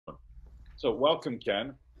So welcome,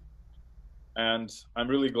 Ken, and I'm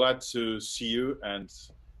really glad to see you and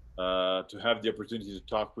to have the opportunity to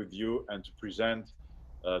talk with you and to present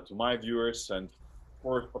to my viewers and,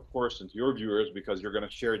 of course, and to your viewers because you're going to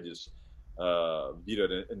share this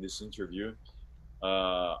video in this interview.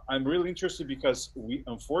 I'm really interested because we,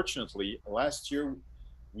 unfortunately, last year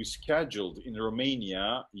we scheduled in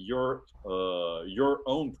Romania your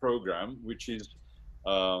own program, which is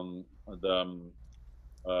the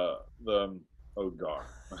the oh god.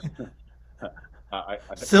 I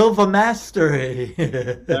Silva Mastery.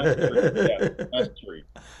 mastery, yeah, mastery.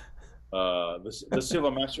 The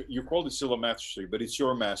Silva mastery. You call it Silva mastery, but it's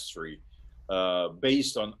your mastery,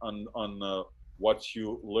 based on what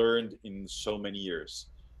you learned in so many years.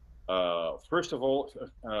 First of all,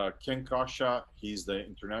 Ken Coscia, he's the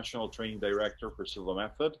international training director for Silva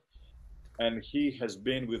Method, and he has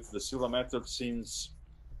been with the Silva Method since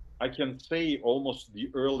I can say almost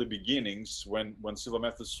the early beginnings when Silva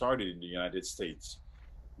Method started in the United States.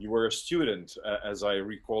 You were a student, as I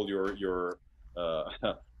recall your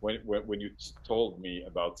when you told me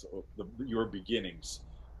about your beginnings.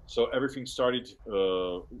 So everything started.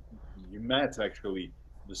 You met actually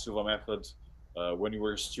the Silva Method when you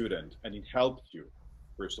were a student, and it helped you.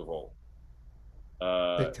 First of all,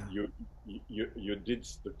 uh, Big time. you you did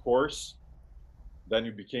the course, then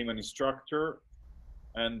you became an instructor,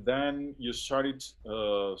 and then you started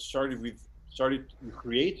you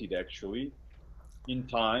created actually in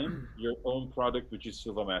time your own product, which is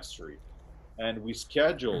Silva Mastery. And we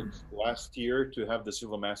scheduled last year to have the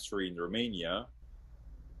Silva Mastery in Romania,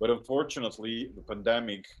 but unfortunately the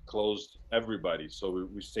pandemic closed everybody, so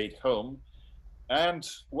we stayed home. And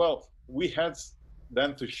well, we had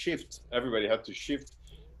then to shift. Everybody had to shift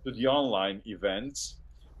to the online events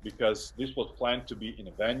because this was planned to be in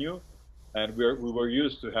a venue, and we were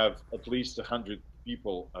used to have at least 100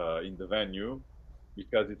 people in the venue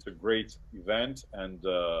because it's a great event, and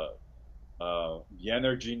the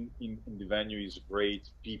energy in the venue is great.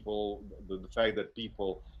 People, the fact that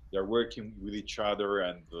people they're working with each other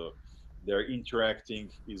and they're interacting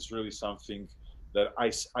is really something that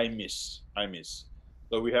I miss. I miss.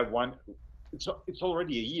 So we have one. It's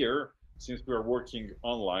already a year since we are working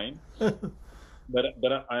online,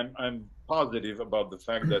 but I'm positive about the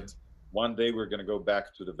fact that one day we're going to go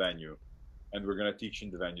back to the venue and we're going to teach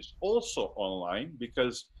in the venues also online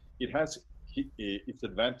because it has its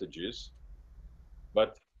advantages.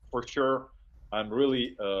 But for sure, I'm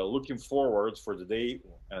really looking forward for the day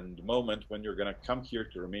and the moment when you're going to come here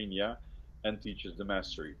to Romania and teach us the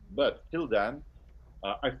mastery. But till then,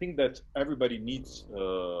 I think that everybody needs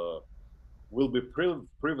will be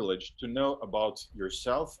privileged to know about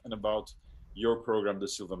yourself and about your program, the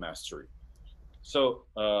Silva Mastery. So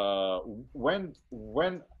when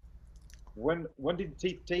did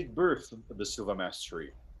it take birth, the Silva Mastery?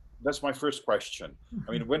 That's my first question.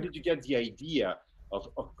 I mean, when did you get the idea of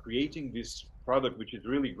creating this product, which is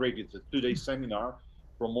really great? It's a 2 day seminar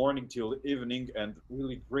from morning till evening, and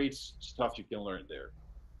really great stuff you can learn there.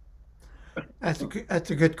 That's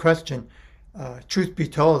a good question. Truth be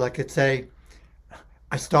told, I could say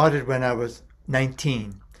I started when I was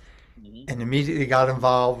 19 Hmm. and immediately got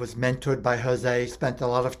involved, was mentored by Jose, spent a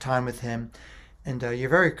lot of time with him. And you're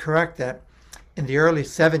very correct that in the early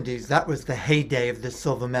 70s, that was the heyday of the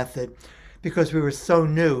Silva Method because we were so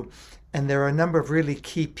new. And there are a number of really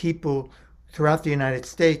key people throughout the United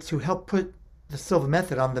States who helped put the Silva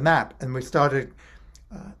Method on the map. And we started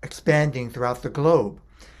expanding throughout the globe.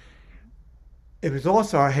 It was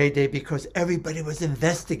also our heyday because everybody was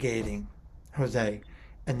investigating Jose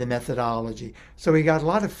and the methodology. So we got a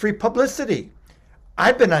lot of free publicity.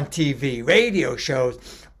 I've been on TV, radio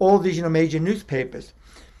shows, all these major newspapers.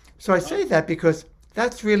 So I say that because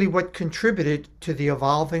that's really what contributed to the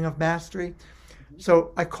evolving of mastery. Hmm.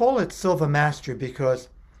 So I call it Silva Mastery because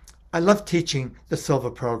I love teaching the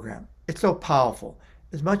Silva program. It's so powerful.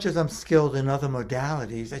 As much as I'm skilled in other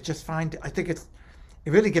modalities, I think it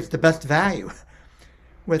really gives the best value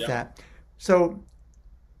with Yeah. that. So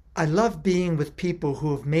I love being with people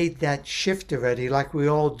who have made that shift already, like we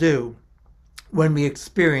all do when we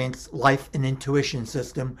experience life and intuition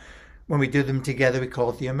system. When we do them together, we call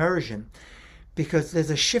it the immersion. Because there's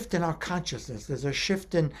a shift in our consciousness, there's a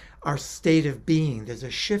shift in our state of being, there's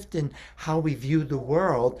a shift in how we view the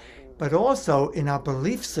world, but also in our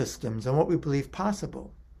belief systems and what we believe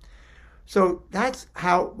possible. So that's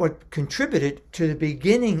what contributed to the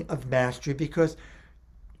beginning of mastery because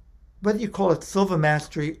whether you call it silver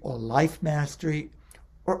mastery or life mastery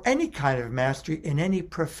or any kind of mastery in any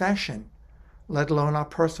profession, let alone our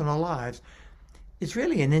personal lives, is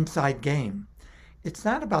really an inside game. It's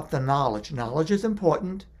not about the knowledge. Knowledge is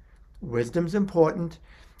important. Wisdom's important,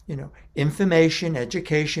 information,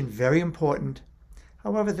 education, very important.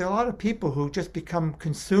 However, there are a lot of people who just become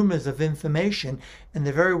consumers of information, and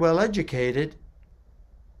they're very well educated,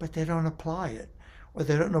 but they don't apply it, or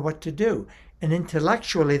they don't know what to do. And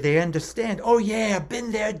intellectually, they understand, oh yeah,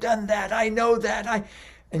 been there, done that, I know that.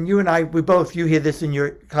 And you and I, you hear this in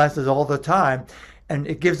your classes all the time, and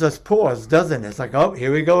it gives us pause, doesn't it? It's like, oh,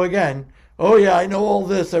 here we go again. Oh yeah, I know all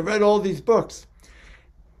this, I read all these books.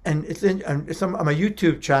 And on my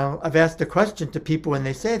YouTube channel, I've asked a question to people when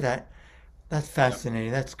they say that. That's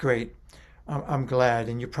fascinating, that's great. I'm glad,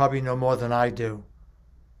 and you probably know more than I do.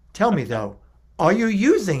 Tell me though, are you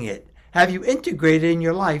using it? Have you integrated it in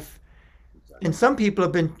your life? And some people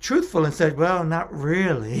have been truthful and said, well, not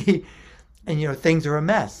really. And things are a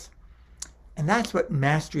mess. And that's what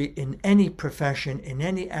mastery in any profession, in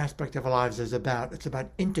any aspect of our lives is about. It's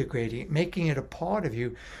about integrating it, making it a part of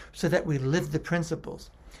you so that we live the principles.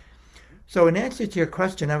 So in answer to your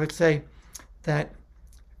question, I would say that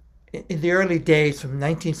in the early days from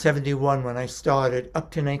 1971 when I started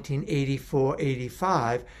up to 1984,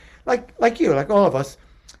 85, like you, like all of us,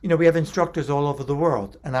 we have instructors all over the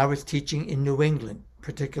world. And I was teaching in New England,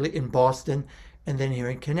 particularly in Boston, and then here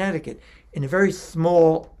in Connecticut, in a very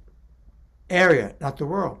small area, not the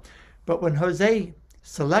world. But when Jose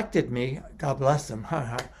selected me, God bless him,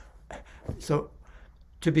 so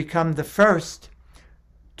to become the first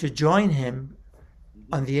to join him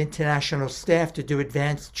on the international staff to do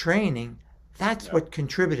advanced training, that's what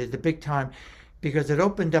contributed the big time, because it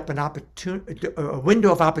opened up a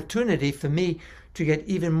window of opportunity for me to get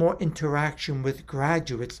even more interaction with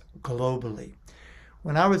graduates globally.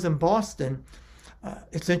 When I was in Boston,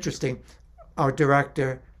 it's interesting, our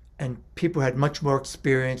director and people had much more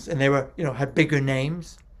experience, and they were, had bigger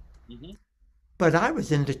names. Mm-hmm. But I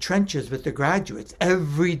was in the trenches with the graduates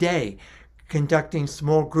every day, conducting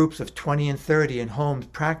small groups of 20 and 30 in homes,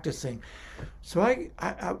 practicing. So I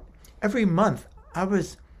every month I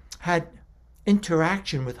had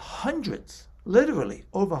interaction with hundreds, literally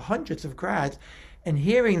over hundreds of grads, and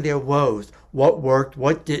hearing their woes, what worked,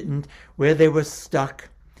 what didn't, where they were stuck.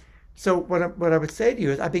 So what I would say to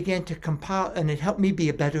you is I began to compile, and it helped me be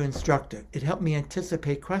a better instructor. It helped me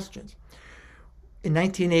anticipate questions. In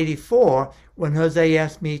 1984, when Jose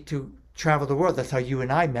asked me to travel the world, that's how you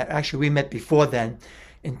and I met. Actually, we met before then,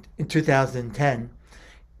 in 2010.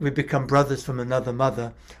 We've become brothers from another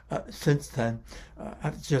mother since then.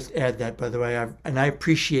 I've just add that, by the way. I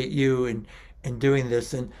appreciate you in doing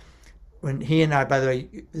this. And when he and I, by the way,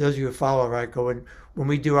 those of you who follow Ryko, when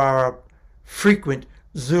we do our frequent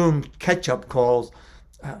Zoom catch-up calls,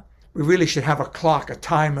 we really should have a clock, a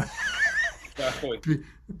timer. Exactly.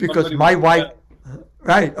 Because my wife,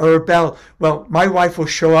 right, or a bell. Well, my wife will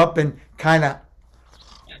show up and kind of,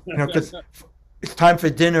 because it's time for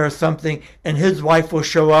dinner or something, and his wife will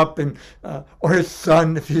show up, and or his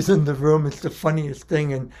son, if he's in the room. It's the funniest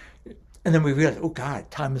thing. And then we realize, oh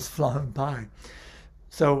God, time is flying by.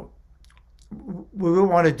 So we will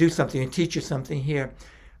want to do something and teach you something here.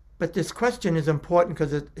 But this question is important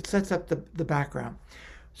because it sets up the background.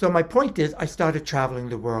 So my point is, I started traveling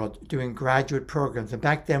the world doing graduate programs. And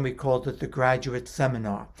back then we called it the Graduate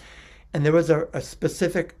Seminar. And there was a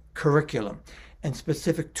specific curriculum and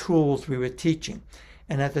specific tools we were teaching.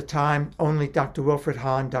 And at the time, only Dr. Wilfred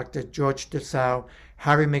Hahn, Dr. George Dessau,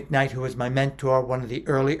 Harry McKnight, who was my mentor, one of the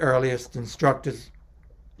earliest instructors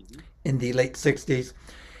in the late 60s,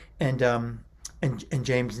 and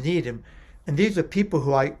James Needham. And these are people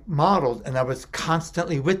who I modeled, and I was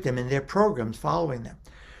constantly with them in their programs, following them.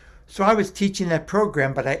 So I was teaching that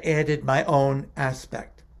program, but I added my own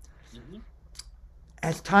aspect. Mm-hmm.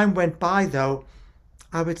 As time went by, though,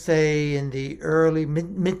 I would say in the early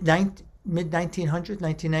mid-1900s,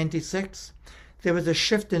 1996, there was a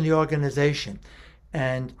shift in the organization,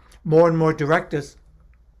 and more directors,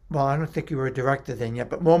 well, I don't think you were a director then yet,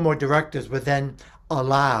 but more directors were then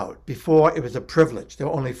allowed. Before, it was a privilege. There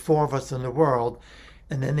were only 4 of us in the world,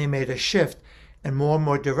 and then they made a shift, and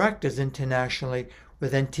more directors internationally were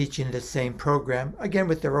then teaching the same program, again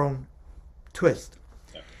with their own twist.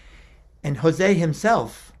 Yeah. And Jose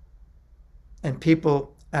himself and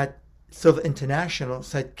people at Silva International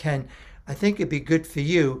said, Ken, I think it'd be good for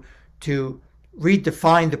you to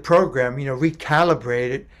redefine the program, recalibrate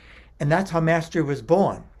it, and that's how Mastery was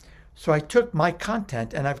born. So I took my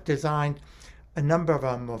content and I've designed a number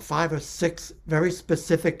of 5 or 6 very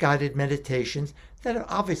specific guided meditations that have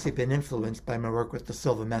obviously been influenced by my work with the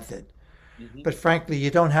Silva Method. Mm-hmm. But frankly, you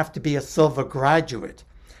don't have to be a Silva graduate.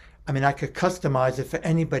 I mean, I could customize it for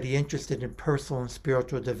anybody interested in personal and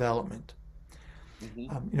spiritual development,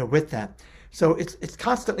 with that. So it's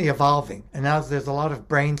constantly evolving. And now there's a lot of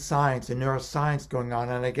brain science and neuroscience going on,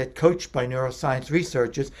 and I get coached by neuroscience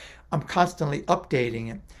researchers. I'm constantly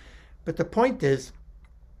updating it. But the point is,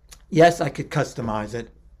 yes, I could customize it,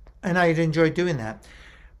 and I'd enjoy doing that.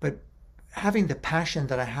 But having the passion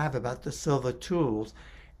that I have about the Silva tools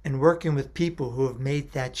and working with people who have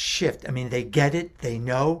made that shift, I mean, they get it, they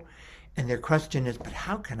know, and their question is, but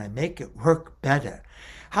how can I make it work better?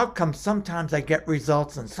 How come sometimes I get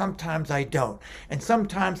results and sometimes I don't? And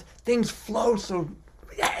sometimes things flow so,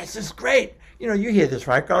 yeah, this is great. You know, you hear this,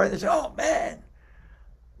 right, Gar? They say, oh, man.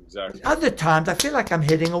 Exactly. Other times I feel like I'm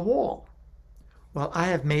hitting a wall. Well, I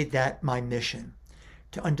have made that my mission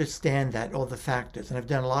to understand that, all the factors. And I've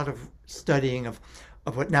done a lot of studying of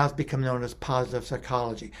what now has become known as positive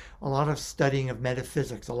psychology, a lot of studying of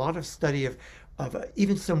metaphysics, a lot of study of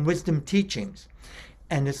even some wisdom teachings.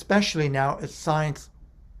 And especially now as science,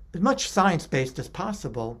 as much science-based as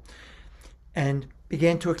possible, and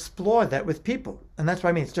began to explore that with people. And that's what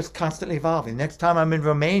I mean. It's just constantly evolving. Next time I'm in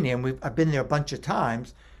Romania, and I've been there a bunch of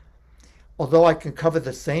times, although I can cover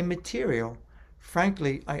the same material,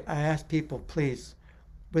 frankly, I ask people, please,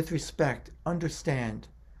 with respect, understand.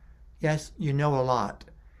 Yes, you know a lot,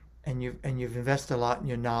 and you've invested a lot in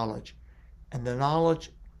your knowledge, and the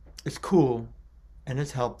knowledge is cool and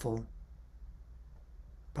is helpful.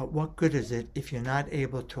 But what good is it if you're not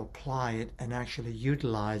able to apply it and actually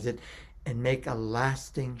utilize it and make a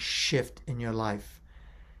lasting shift in your life?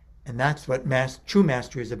 And that's what true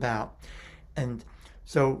mastery is about. And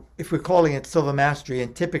so if we're calling it Silva Mastery,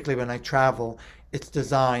 and typically when I travel, it's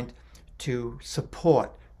designed to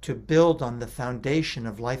support, to build on the foundation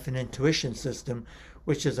of life and intuition system,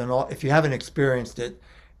 which is if you haven't experienced it,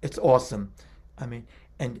 it's awesome. I mean,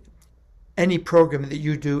 and any program that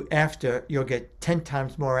you do after, you'll get 10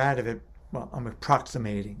 times more out of it. Well, I'm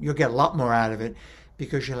approximating. You'll get a lot more out of it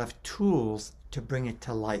because you'll have tools to bring it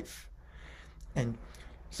to life. And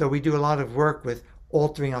so we do a lot of work with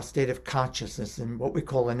altering our state of consciousness and what we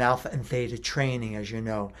call an alpha and theta training, as you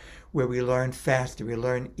know, where we learn faster, we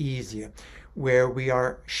learn easier, where we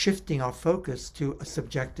are shifting our focus to a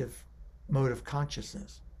subjective mode of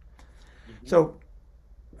consciousness. Mm-hmm. So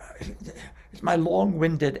it's my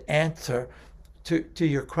long-winded answer to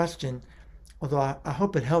your question, although I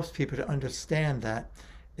hope it helps people to understand that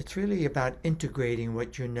it's really about integrating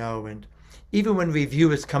what you know. And even when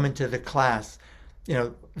reviewers come into the class, you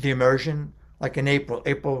know, the immersion, like in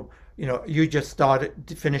April, you know, you just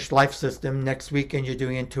finished life system. Next weekend, you're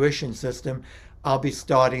doing intuition system. I'll be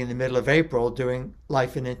starting in the middle of April doing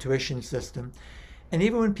life and intuition system. And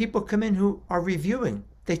even when people come in who are reviewing,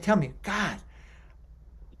 they tell me, God,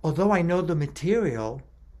 although I know the material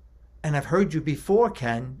and I've heard you before,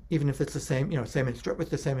 Ken, even if it's the same, you know, with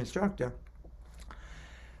the same instructor,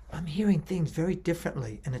 I'm hearing things very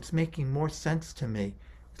differently and it's making more sense to me.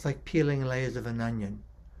 It's like peeling layers of an onion.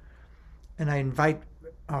 And I invite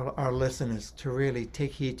our listeners to really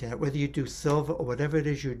take heed to that. Whether you do Silva or whatever it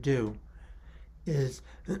is you do, is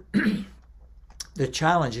the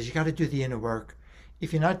challenge is you got to do the inner work.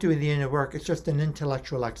 If you're not doing the inner work, it's just an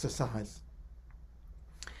intellectual exercise.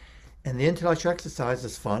 And the intellectual exercise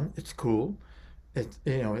is fun. It's cool.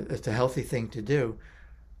 It's a healthy thing to do.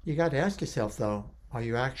 You got to ask yourself, though, are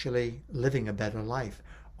you actually living a better life?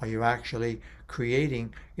 Are you actually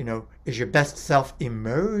creating, is your best self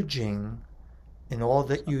emerging in all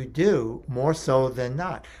that you do, more so than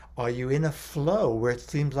not? Are you in a flow where it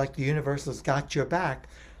seems like the universe has got your back?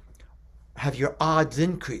 Have your odds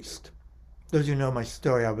increased? Those who know my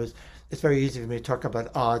story, it's very easy for me to talk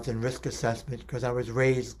about odds and risk assessment because I was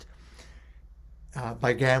raised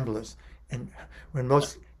by gamblers. And when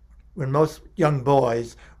most young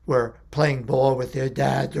boys were playing ball with their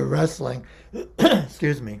dads or wrestling,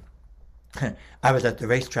 excuse me, I was at the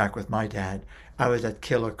racetrack with my dad. I was at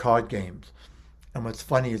killer card games. And what's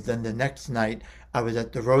funny is then the next night, I was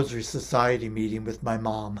at the Rosary Society meeting with my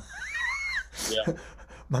mom. Yeah.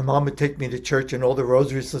 My mom would take me to church and all the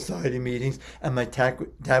Rosary Society meetings, and my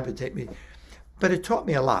dad would take me. But it taught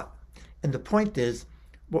me a lot. And the point is,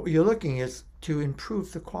 what you're looking is to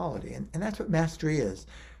improve the quality. And that's what mastery is.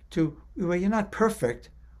 Where you're not perfect,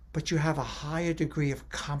 but you have a higher degree of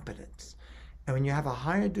competence. And when you have a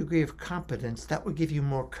higher degree of competence, that will give you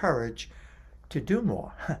more courage to do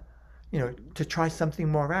more, to try something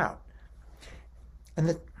more out.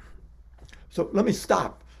 So let me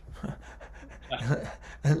stop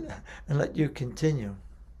and let you continue.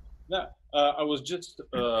 Yeah, I was just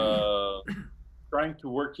trying to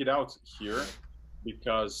work it out here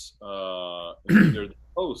because neither the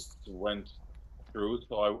posts went through,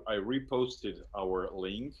 so I reposted our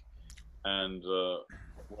link, and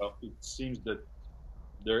well, it seems that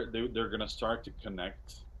they're gonna start to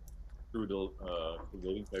connect through the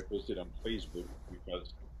link I posted on Facebook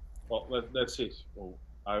because well let's see well,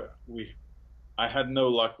 we I had no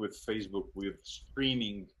luck with Facebook with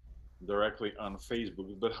streaming directly on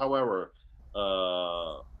Facebook, but however,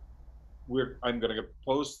 I'm gonna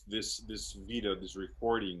post this video, this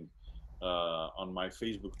recording, on my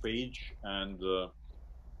Facebook page, and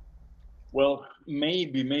well,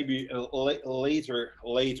 maybe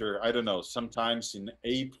later, I don't know, sometimes in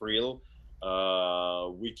April,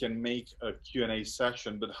 we can make a Q&A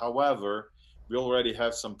session. But however, we already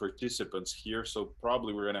have some participants here, so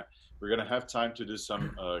probably we're gonna have time to do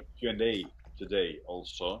some Q&A today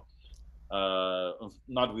also.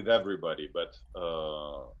 Not with everybody, but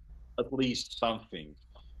at least something.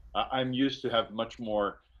 I'm used to have much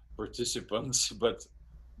more participants, but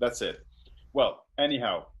that's it. Well,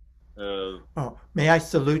 anyhow, uh, Oh, may I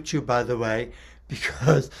salute you, by the way,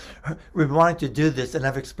 because we wanted to do this, and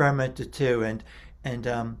I've experimented too.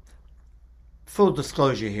 And full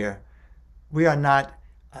disclosure here, we are not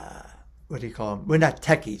what do you call them? We're not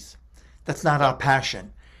techies. That's not yeah. our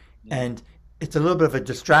passion, Mhm. and it's a little bit of a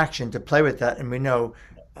distraction to play with that. And we know,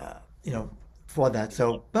 you know, for that.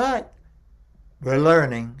 So, but we're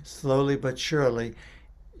learning slowly but surely,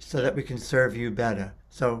 so Yeah, that we can serve you better.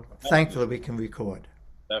 So, thankfully, definitely, we can record.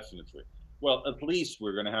 definitely. Well, at least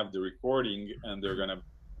we're gonna have the recording, and they're gonna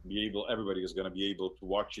be able. Everybody is gonna be able to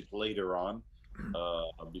watch it later on,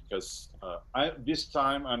 because I this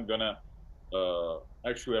time I'm gonna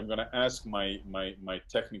actually I'm gonna ask my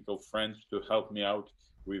technical friends to help me out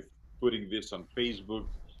with putting this on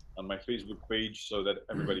my Facebook page, so that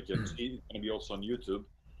everybody can see. It's gonna be also on YouTube,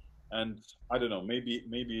 and I don't know,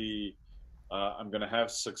 maybe I'm gonna have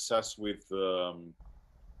success with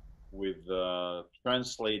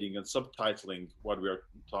translating and subtitling what we are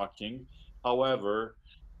talking. However,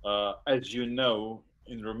 as you know,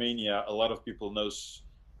 in Romania, a lot of people knows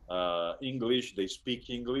English. They speak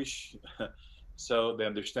English, so they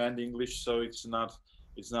understand English. So it's not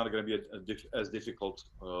going to be as difficult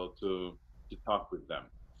to talk with them.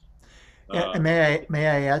 Yeah, Uh, and may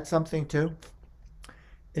I add something too?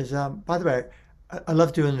 Is by the way, I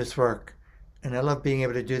love doing this work, and I love being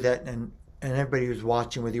able to do that. And everybody who's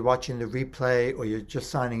watching, whether you're watching the replay or you're just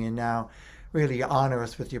signing in now, really honor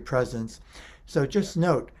us with your presence. So yeah, just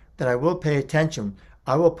note that I will pay attention.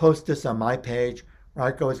 I will post this on my page.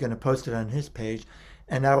 Marco is going to post it on his page,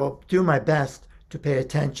 and I will do my best to pay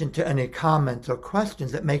attention to any comments or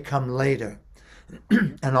questions that may come later,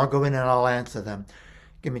 hmm and I'll go in and I'll answer them.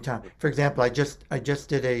 Give me time. For example, I just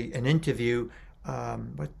did an interview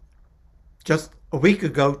what just a week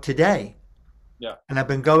ago today. yeah. And I've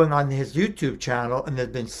been going on his YouTube channel, and there's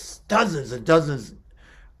been dozens and dozens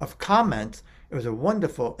of comments. It was a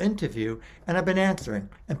wonderful interview, and I've been answering,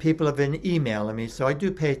 and people have been emailing me, so I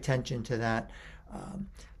do pay attention to that. Um,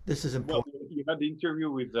 this is Well, important. you had the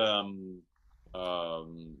interview with um,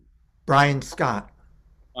 Brian Scott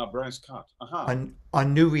Brian Scott. Uh-huh. on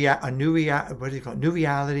what do you call it? New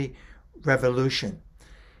Reality Revolution.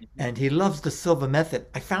 hmm And he loves the Silva Method.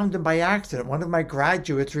 I found him by accident. One of my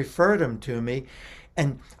graduates referred him to me,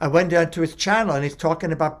 and I went down to his channel, and he's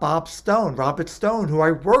talking about Robert Stone, who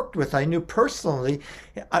I worked with. I knew personally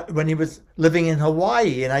when he was living in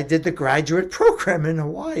Hawaii, and I did the graduate program in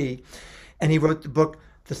Hawaii. And he wrote the book,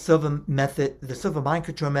 The Silva Method, The Silva Mind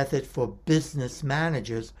Control Method for Business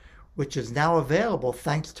Managers, which is now available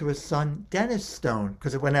thanks to his son Dennis Stone,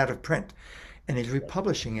 because it went out of print, and he's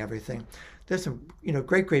republishing everything. There's some,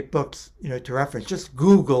 great books, to reference. Just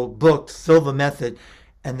Google books, Silva Method,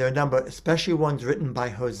 and there are a number, especially ones written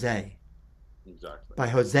Exactly. by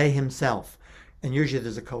Jose himself, and usually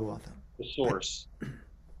there's a co-author. The But source.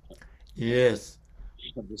 yes,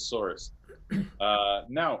 The source.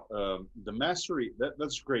 Now, the mastery,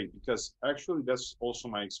 that's great because actually that's also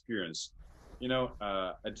my experience.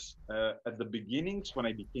 At the beginnings when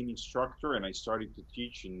I became instructor and I started to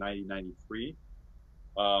teach in 1993,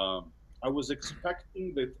 I was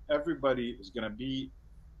expecting that everybody is going to be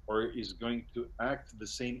or is going to act the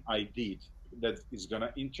same I did, that is going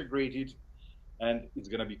to integrate it and it's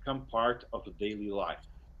going to become part of the daily life.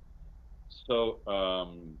 So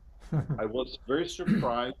I was very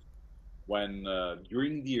surprised when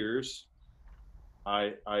during the years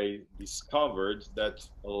I discovered that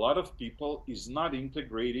a lot of people is not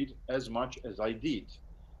integrated as much as I did.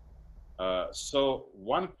 So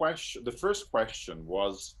one question, the first question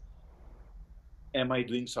was, am I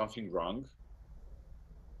doing something wrong?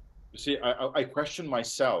 You see, I questioned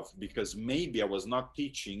myself because maybe I was not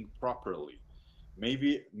teaching properly.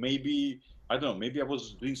 Maybe I don't know. Maybe I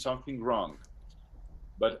was doing something wrong.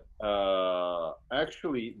 But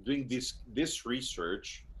actually, doing this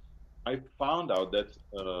research, I found out that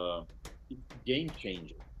it's game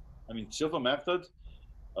changing. I mean, Silva Method,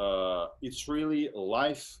 it's really a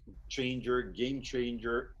life changer, game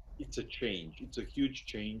changer. It's a change. It's a huge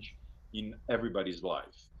change in everybody's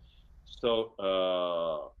life. So,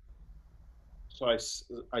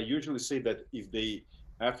 I usually say that if they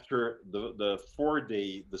after the 4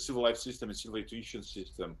 day the civil life system and civil tuition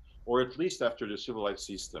system, or at least after the civil life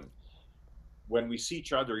system, when we see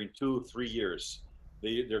each other in 2 3 years,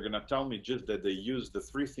 they're gonna tell me just that they use the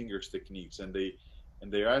three fingers techniques, and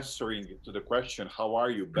they're answering to the question, "How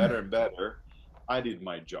are you?" better and better. I did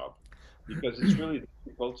my job, because it's really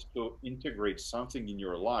difficult to integrate something in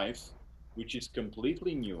your life which is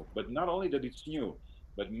completely new. But not only that it's new,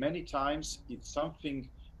 but many times it's something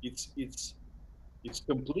it's it's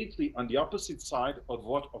completely on the opposite side of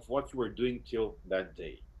what you were doing till that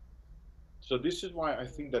day. So this is why I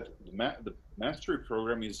think that the mastery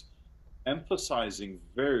program is emphasizing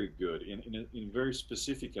very good in very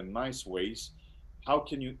specific and nice ways. How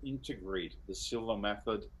can you integrate the Silva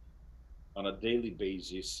method on a daily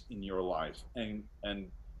basis in your life, and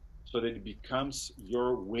so that it becomes your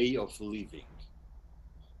way of living,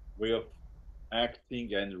 way of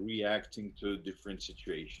acting and reacting to different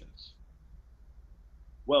situations.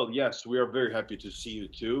 Well, yes, we are very happy to see you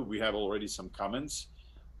too. We have already some comments.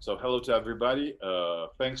 So hello to everybody.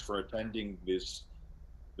 Thanks for attending this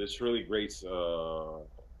really great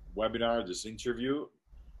webinar, this interview.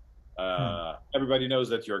 Everybody knows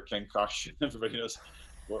that you're Ken Coscia. Everybody knows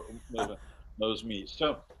knows me.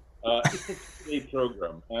 So it's a 2 day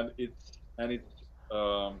program, and it's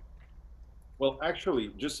well, actually,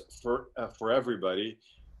 just for everybody,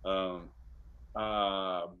 um,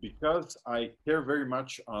 because I care very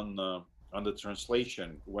much on the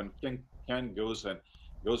translation. When Ken goes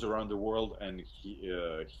around the world, and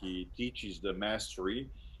he teaches the mastery,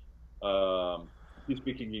 um, he's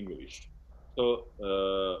speaking English. So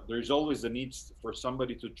there's always the need for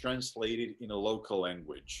somebody to translate it in a local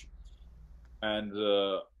language. And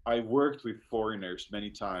I worked with foreigners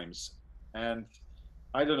many times, and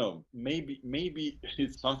I don't know, maybe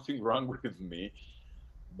it's something wrong with me,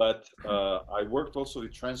 but I worked also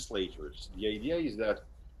with translators. The idea is that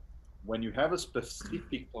when you have a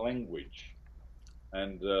specific language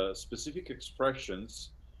and specific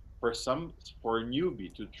expressions, for a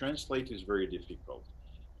newbie to translate is very difficult.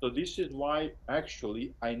 So this is why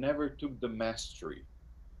actually I never took the mastery.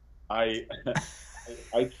 I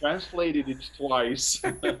I translated it twice,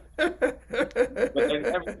 but I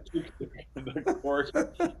never took the course.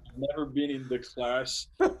 I've never been in the class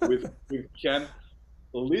with Ken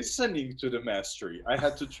listening to the mastery. I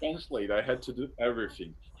had to translate. I had to do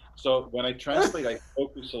everything. So when I translate, I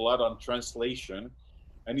focus a lot on translation,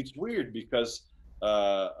 and it's weird because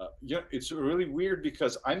yeah, it's really weird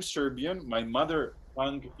because I'm Serbian. My mother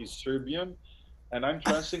tongue is Serbian, and I'm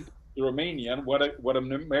translating to Romanian what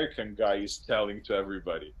an American guy is telling to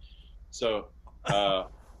everybody. So, uh,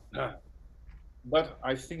 but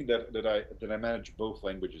I think that I manage both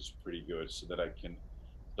languages pretty good, so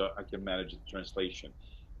I can manage the translation.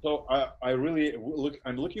 So I really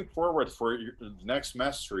I'm looking forward for the next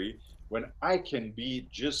mastery when I can be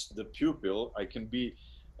just the pupil. I can be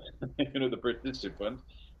the participant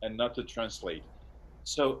and not to translate.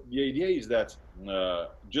 So the idea is that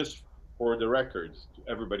just for the record, to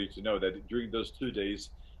everybody to know that during those 2 days,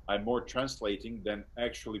 I'm more translating than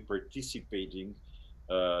actually participating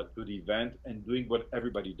to the event and doing what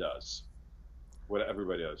everybody does. What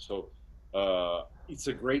everybody does. So it's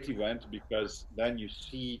a great event because then you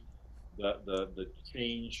see the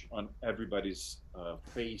change on everybody's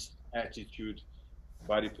face, attitude,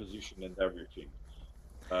 body position, and everything.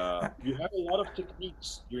 You have a lot of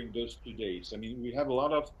techniques during those 2 days. I mean, we have a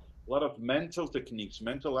lot of mental techniques,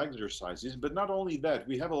 mental exercises, but not only that,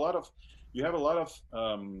 we have a lot of you have a lot of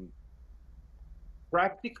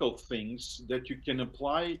practical things that you can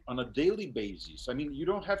apply on a daily basis. I mean, you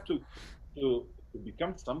don't have to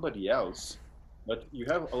become somebody else, but you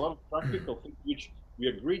have a lot of practical things which we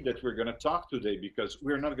agreed that we're going to talk today, because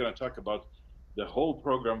we're not going to talk about the whole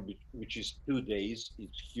program, which is 2 days.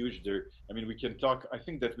 It's huge. There, I mean, we can talk. I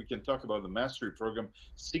think that we can talk about the mastery program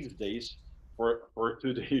 6 days for a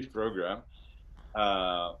 2 day program.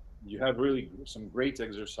 Uh, you have really some great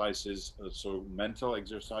exercises, so mental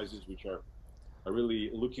exercises, which are really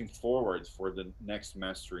looking forward for the next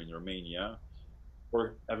mastery in Romania, or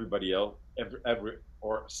everybody else, every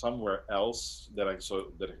or somewhere else that I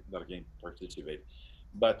can participate.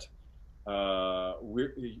 But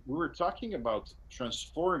we were talking about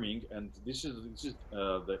transforming, and this is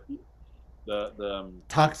the the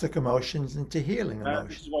Toxic emotions into healing and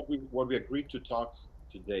this is emotions. what we agreed to talk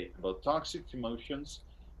today about toxic emotions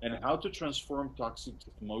and how to transform toxic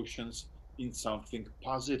emotions in something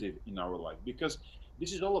positive in our life, because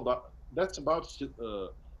this is all about that's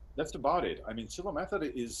about it. I mean, Silva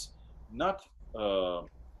Method is not uh,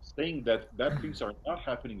 saying that bad things are not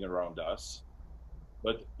happening around us,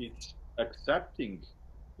 but it's accepting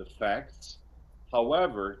the facts,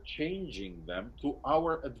 however, changing them to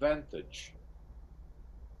our advantage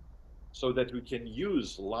so that we can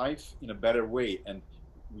use life in a better way and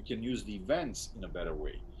we can use the events in a better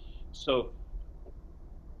way. So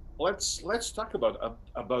let's talk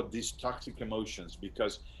about these toxic emotions,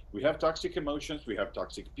 because we have toxic emotions, we have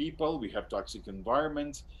toxic people, we have toxic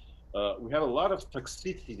environments, we have a lot of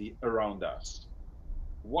toxicity around us.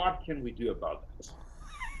 What can we do about that?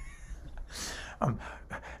 Um,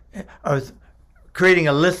 I was creating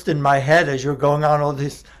a list in my head as you're going on all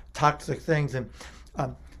these toxic things, and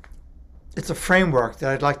um, it's a framework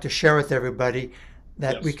that I'd like to share with everybody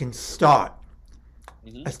that we Yes. can start.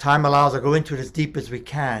 Hmm. As time allows, I'll go into it as deep as we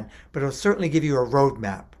can, but it'll certainly give you a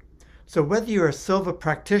roadmap. So whether you're a Silva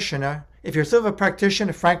practitioner, if you're a Silva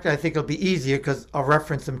practitioner, frankly, I think it'll be easier because I'll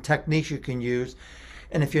reference some techniques you can use.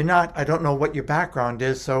 And if you're not, I don't know what your background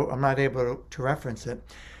is, so I'm not able to reference it.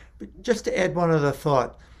 But just to add one other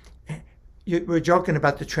thought, you were joking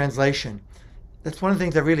about the translation. That's one of the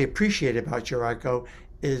things I really appreciate about your Aiko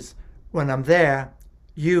is when I'm there,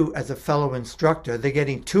 you as a fellow instructor, they're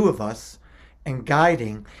getting two of us and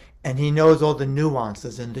guiding, and he knows all the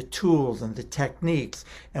nuances and the tools and the techniques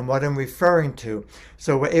and what I'm referring to.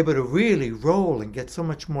 So we're able to really roll and get so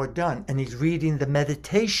much more done. And he's reading the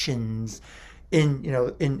meditations in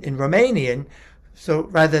Romanian. So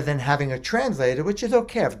rather than having a translator, which is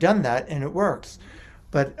okay, I've done that and it works.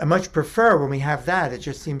 But I much prefer when we have that. It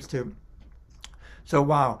just seems to. So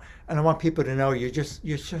wow, and I want people to know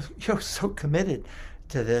you're so committed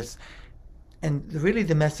to this. And really,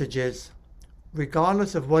 the message is,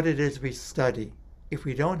 regardless of what it is we study, if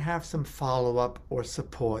we don't have some follow up or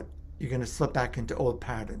support, you're going to slip back into old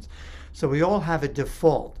patterns. So we all have a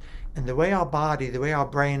default. And the way our body, the way our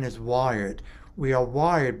brain is wired, we are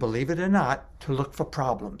wired, believe it or not, to look for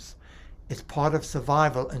problems. It's part of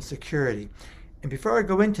survival and security. And before I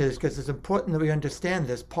go into this, because it's important that we understand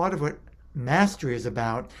this, part of what mastery is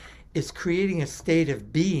about is creating a state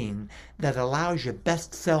of being that allows your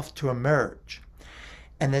best self to emerge.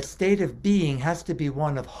 And that state of being has to be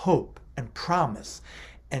one of hope and promise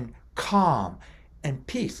and calm and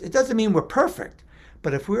peace. It doesn't mean we're perfect,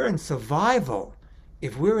 but if we're in survival,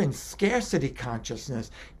 if we're in scarcity consciousness,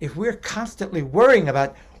 if we're constantly worrying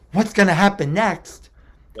about what's going to happen next,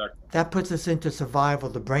 Exactly. that puts us into survival.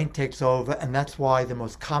 The brain takes over, and that's why the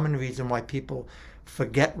most common reason why people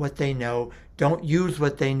forget what they know, don't use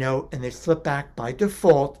what they know, and they slip back by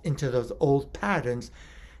default into those old patterns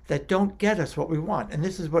that don't get us what we want. And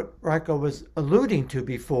this is what Raiko was alluding to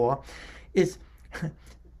before, is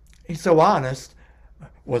he's so honest.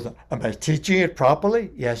 Am I teaching it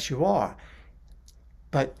properly? Yes, you are.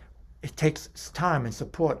 But it takes time and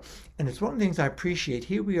support. And it's one of the things I appreciate.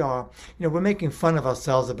 Here we are, we're making fun of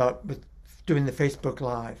ourselves about with doing the Facebook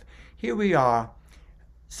Live. Here we are,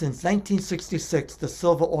 since 1966, the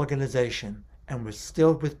Silva organization, and we're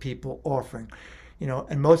still with people offering.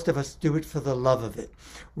 And most of us do it for the love of it.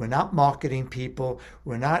 We're not marketing people.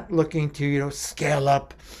 We're not looking to, scale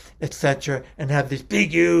up, etc., and have this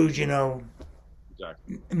big, huge,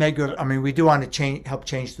 Exactly. mega. I Exactly. mean, we do want to help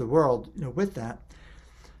change the world, with that.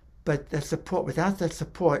 But the support, without that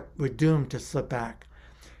support, we're doomed to slip back.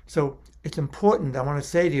 So it's important, I want to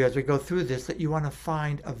say to you as we go through this, that you want to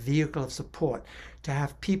find a vehicle of support, to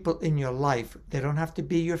have people in your life. They don't have to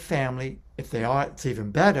be your family. If they are, it's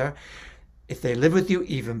even better. If they live with you,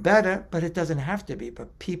 even better, but it doesn't have to be.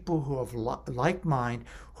 But people who have like mind,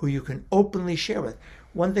 who you can openly share with.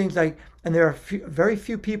 One thing's and there are very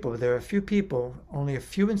few people, only a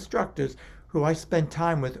few instructors who I spend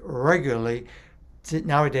time with regularly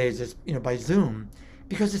nowadays is, by Zoom,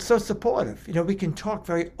 because it's so supportive. We can talk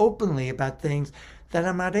very openly about things that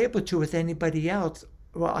I'm not able to with anybody else.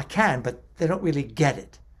 Well, I can, but they don't really get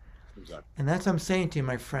it. Exactly. And that's what I'm saying to you,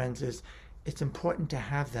 my friends, is it's important to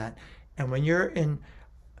have that. And when you're in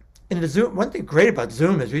the Zoom, one thing great about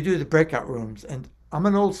Zoom is we do the breakout rooms. And I'm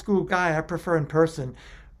an old school guy. I prefer in person.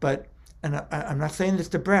 But, and I'm not saying this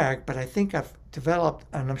to brag, but I think I've developed,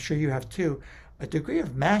 and I'm sure you have too, a degree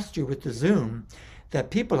of mastery with the Zoom that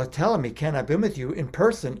people are telling me, Ken, I've been with you in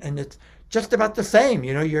person, and it's just about the same.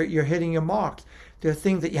 You're hitting your marks. There are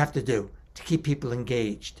things that you have to do to keep people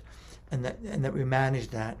engaged, and that we manage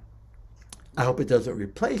that. I hope it doesn't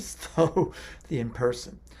replace, though, the in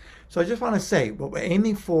person. So I just want to say what we're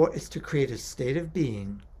aiming for is to create a state of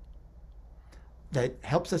being that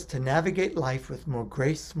helps us to navigate life with more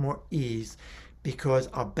grace, more ease, because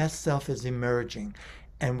our best self is emerging,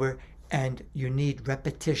 and you need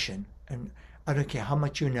repetition. And I don't care how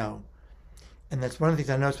much you know. And that's one of the things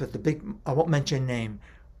I noticed with the big, I won't mention name,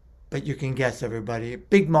 but you can guess, everybody,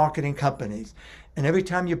 big marketing companies. And every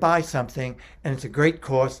time you buy something and it's a great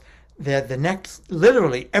course, they're the next,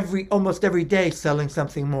 literally almost every day selling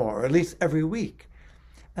something more, or at least every week.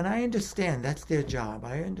 And I understand that's their job.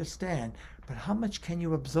 I understand. But how much can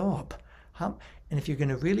you absorb? And if you're going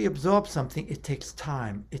to really absorb something, it takes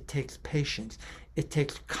time. It takes patience. It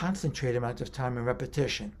takes concentrated amounts of time and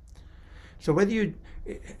repetition. So whether you,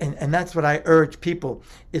 and that's what I urge people,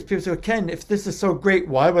 is people say, Ken, if this is so great,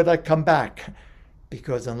 why would I come back?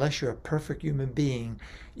 Because unless you're a perfect human being,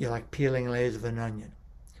 you're like peeling layers of an onion.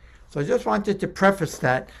 So I just wanted to preface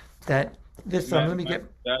that this, let me get.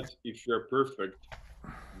 That if you're perfect,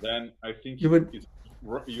 then I think you would,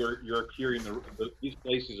 you're here in this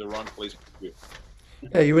place is the wrong place for you.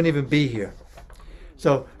 yeah, you wouldn't even be here.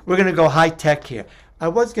 So we're going to go high tech here. I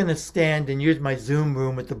was going to stand and use my Zoom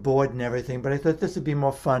room with the board and everything, but I thought this would be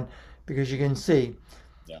more fun because you can see.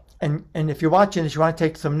 Yeah. And if you're watching this, you want to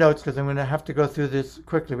take some notes because I'm going to have to go through this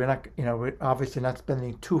quickly. We're not, we're obviously not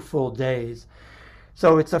spending 2 full days.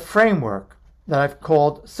 So it's a framework that I've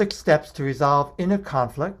called 6 steps to resolve inner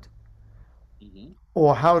conflict,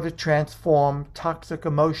 or how to transform toxic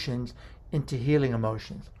emotions into healing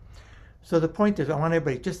emotions. So the point is, I want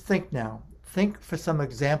everybody just think now. Think for some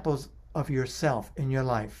examples of yourself in your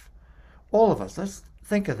life. All of us, let's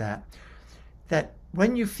think of that. That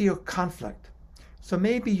when you feel conflict, so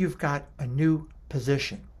maybe you've got a new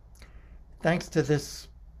position. Thanks to this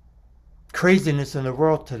craziness in the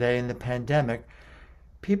world today in the pandemic,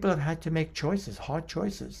 people have had to make choices, hard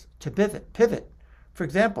choices, to pivot. For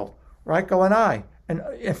example, Raiko and I,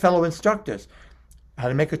 and fellow instructors, had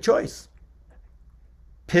to make a choice.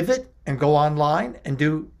 Pivot and go online and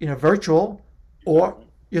do virtual, or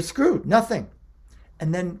you're screwed, nothing.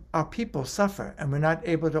 And then our people suffer and we're not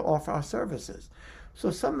able to offer our services.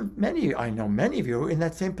 So I know many of you are in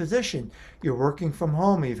that same position. You're working from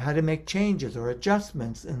home, you've had to make changes or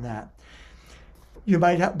adjustments in that. You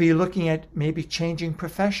might be looking at maybe changing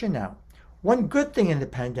profession now. One good thing in the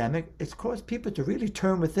pandemic is caused people to really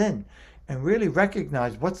turn within and really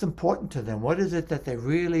recognize what's important to them. What is it that they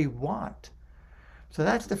really want? So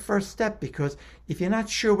that's the first step, because if you're not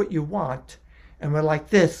sure what you want, and we're like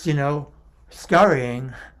this,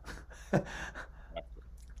 scurrying,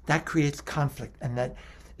 that creates conflict. And that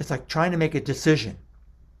it's like trying to make a decision.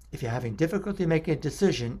 If you're having difficulty making a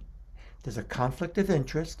decision, there's a conflict of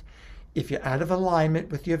interest. If you're out of alignment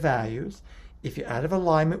with your values, if you're out of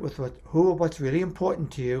alignment with who or what's really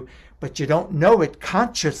important to you, but you don't know it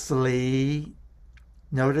consciously,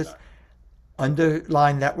 notice,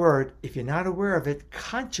 underline that word, if you're not aware of it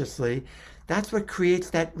consciously, that's what creates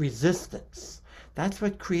that resistance. That's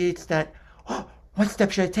what creates that, what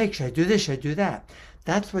step should I take? Should I do this? Should I do that?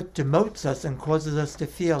 That's what demotes us and causes us to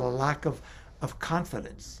feel a lack of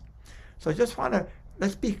confidence. So I just want to,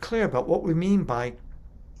 let's be clear about what we mean by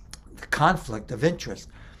the conflict of interest.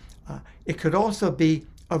 It could also be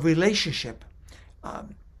a relationship.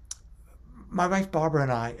 My wife Barbara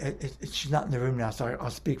and I, she's not in the room now, so I'll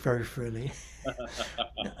speak very freely.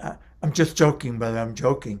 I'm just joking, brother, I'm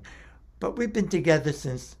joking. But we've been together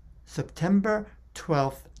since September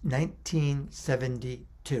 12th,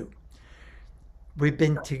 1972. We've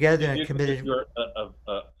been together and committed. You're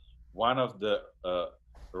one of the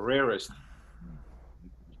rarest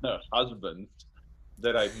husbands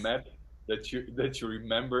that I've met that you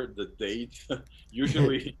remember the date.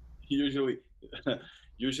 usually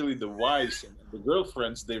the wives and the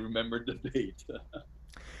girlfriends, they remember the date.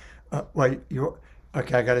 Well,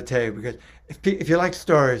 okay, I got to tell you, because if you like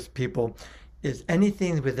stories, people, is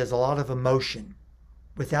anything where there's a lot of emotion.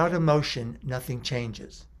 Without emotion, nothing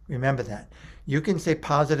changes. Remember that. You can say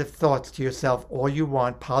positive thoughts to yourself all you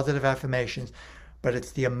want, positive affirmations, but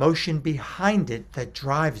it's the emotion behind it that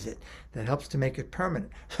drives it, that helps to make it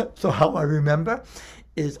permanent. So how I remember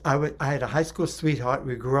is I had a high school sweetheart.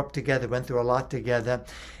 We grew up together, went through a lot together,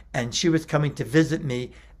 and she was coming to visit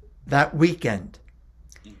me that weekend.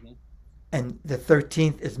 Mm-hmm. And the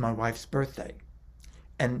 13th is my wife's birthday.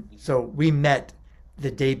 And so we met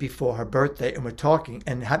the day before her birthday, and we're talking,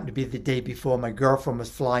 and it happened to be the day before my girlfriend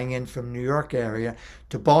was flying in from New York area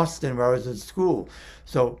to Boston, where I was in school.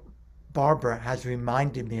 So Barbara has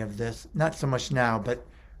reminded me of this, not so much now, but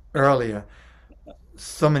earlier.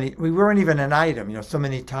 We weren't even an item, so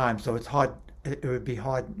many times, so it's hard, it would be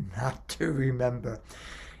hard not to remember.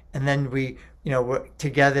 And then we're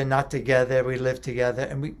together, not together. We lived together,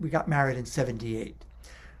 and we got married in '78.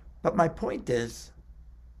 But my point is,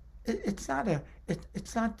 it's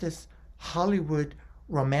not this Hollywood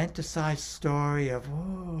romanticized story of,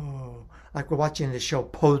 oh, like we're watching the show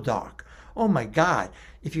Podark. Oh my God!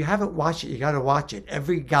 If you haven't watched it, you got to watch it.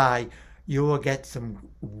 Every guy, you will get some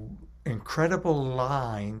incredible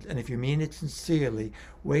lines, and if you mean it sincerely,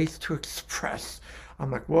 ways to express.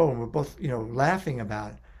 I'm like, whoa, and we're both, laughing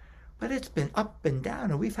about it. But it's been up and down,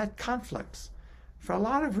 and we've had conflicts for a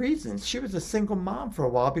lot of reasons. She was a single mom for a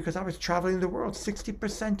while because I was traveling the world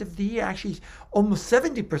 60% of the year, actually almost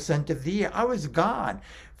 70% of the year. I was gone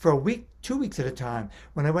for a week, 2 weeks at a time.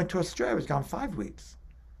 When I went to Australia, I was gone 5 weeks.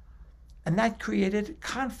 And that created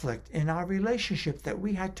conflict in our relationship that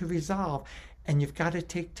we had to resolve. And you've got to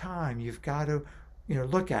take time. You've got to,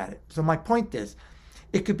 look at it. So my point is,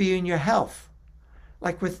 it could be in your health.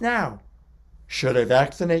 Like with now, should I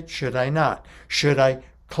vaccinate? Should I not? Should I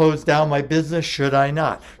close down my business? Should I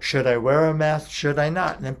not? Should I wear a mask? Should I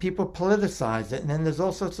not? And then people politicize it. And then there's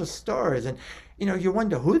all sorts of stories. And, you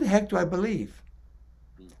wonder, who the heck do I believe?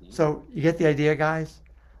 Mm-hmm. So you get the idea, guys?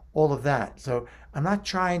 All of that. So I'm not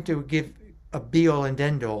trying to give a be-all and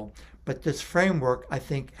end-all, but this framework, I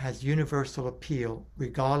think, has universal appeal,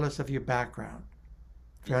 regardless of your background.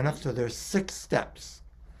 Fair enough? So there's 6 steps.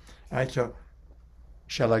 All right, so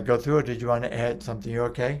shall I go through it? Or did you want to add something? You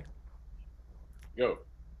okay? Go.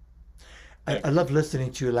 I love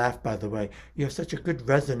listening to you laugh, by the way. You have such a good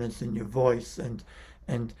resonance in your voice. And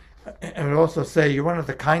I would also say you're one of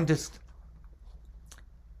the kindest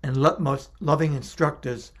and most loving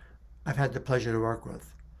instructors I've had the pleasure to work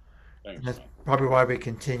with. Thanks, and that's probably why we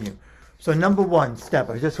continue. So number 1 step,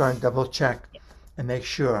 I just want to double check and make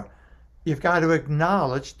sure. You've got to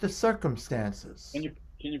acknowledge the circumstances. Can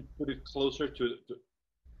you put it closer to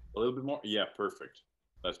a little bit more? Yeah, perfect.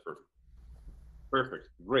 That's perfect. Perfect.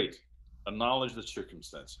 Great. Acknowledge the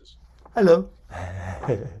circumstances. Hello.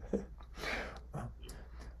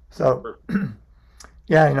 So,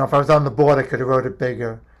 yeah, if I was on the board, I could have wrote it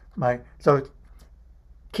bigger. So,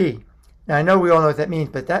 key. Now, I know we all know what that means,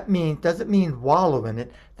 but that doesn't mean wallow in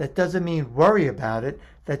it. That doesn't mean worry about it.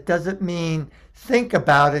 That doesn't mean think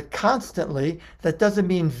about it constantly. That doesn't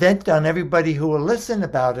mean vent on everybody who will listen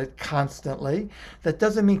about it constantly. That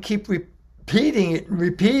doesn't mean keep repeating it and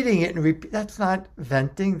repeating it and repeat. That's not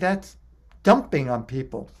venting. That's dumping on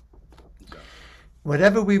people.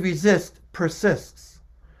 Whatever we resist persists.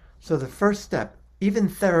 So the first step, even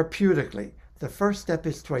therapeutically, the first step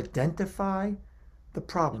is to identify the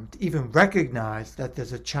problem, to even recognize that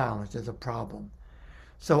there's a challenge, there's a problem.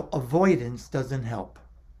 So avoidance doesn't help.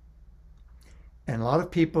 And a lot of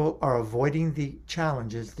people are avoiding the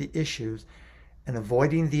challenges, the issues, and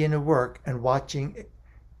avoiding the inner work and watching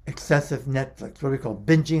excessive Netflix, what we call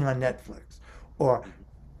binging on Netflix, or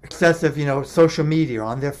excessive, social media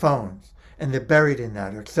on their phones, and they're buried in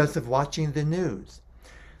that, or excessive watching the news.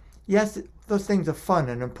 Yes, those things are fun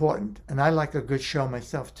and important, and I like a good show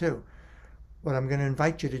myself too. What I'm going to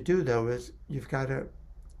invite you to do, though, is you've got to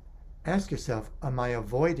ask yourself, am I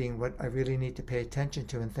avoiding what I really need to pay attention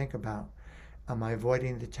to and think about? Am I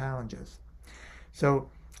avoiding the challenges? So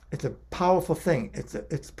it's a powerful thing.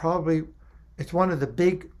 It's one of the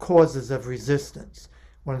big causes of resistance,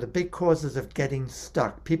 one of the big causes of getting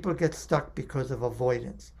stuck. People get stuck because of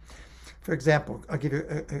avoidance. For example, I'll give you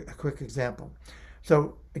a quick example.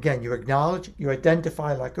 So again, you acknowledge, you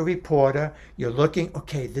identify like a reporter, you're looking,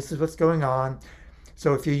 okay, this is what's going on.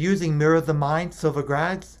 So if you're using Mirror the Mind, Silva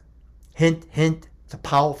grads, hint, hint, it's a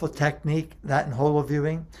powerful technique, that and holo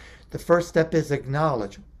viewing. The first step is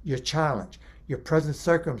acknowledge your challenge, your present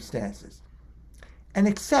circumstances, and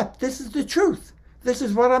accept this is the truth. This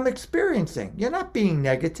is what I'm experiencing. You're not being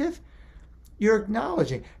negative. You're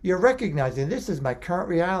acknowledging, you're recognizing this is my current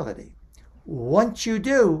reality. Once you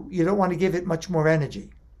do, you don't want to give it much more energy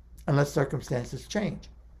unless circumstances change.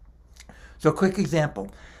 So a quick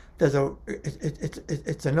example.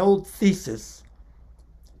 It's an old thesis,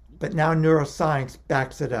 but now neuroscience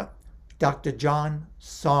backs it up. Dr. John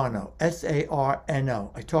Sarno,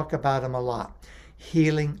 S-A-R-N-O. I talk about him a lot.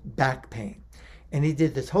 Healing back pain. And he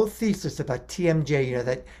did this whole thesis about TMJ,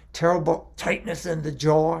 that terrible tightness in the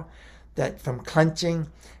jaw, that from clenching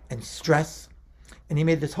and stress. And he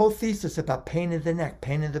made this whole thesis about pain in the neck,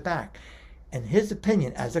 pain in the back. And his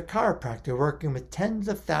opinion, as a chiropractor working with tens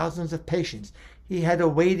of thousands of patients, he had a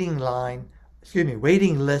waiting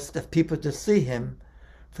list of people to see him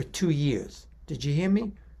for 2 years. Did you hear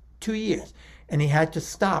me? 2 years. And he had to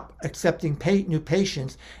stop accepting new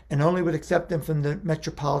patients and only would accept them from the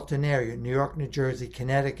metropolitan area, New York, New Jersey,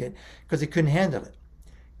 Connecticut, because he couldn't handle it.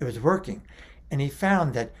 It was working. And he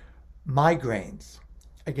found that migraines,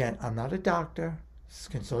 again, I'm not a doctor,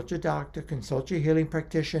 consult your doctor, consult your healing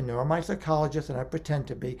practitioner, or my psychologist, and I pretend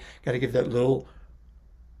to be. Got to give that little,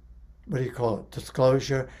 what do you call it,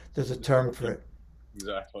 disclosure. There's a term for it.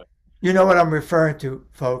 Exactly. You know what I'm referring to,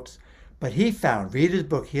 folks. But he found, read his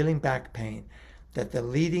book, Healing Back Pain, that the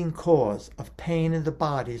leading cause of pain in the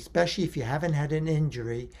body, especially if you haven't had an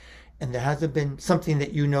injury and there hasn't been something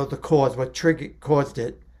that you know the cause, what caused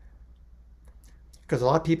it, because a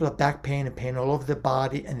lot of people have back pain and pain all over their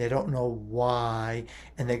body and they don't know why,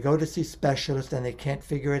 and they go to see specialists and they can't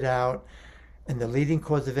figure it out. And the leading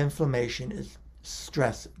cause of inflammation is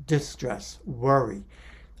stress, distress, worry.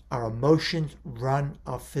 Our emotions run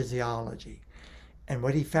our physiology. And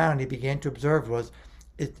what he found, he began to observe, was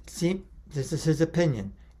it seemed, this is his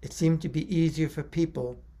opinion, it seemed to be easier for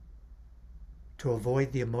people to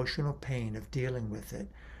avoid the emotional pain of dealing with it,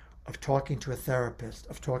 of talking to a therapist,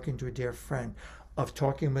 of talking to a dear friend, of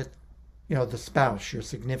talking with, the spouse, your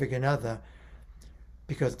significant other,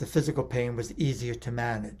 because the physical pain was easier to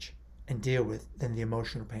manage and deal with than the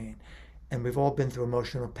emotional pain. And we've all been through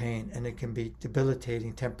emotional pain, and it can be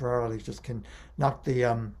debilitating temporarily, just can knock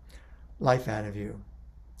the life out of you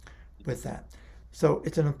with that. So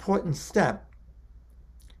it's an important step,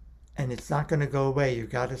 and it's not going to go away. You've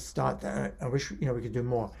got to start that. I wish we could do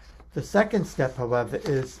more. The second step, however,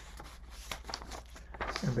 is,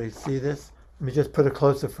 everybody see this? Let me just put it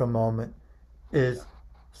closer for a moment, is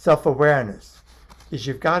self-awareness. Is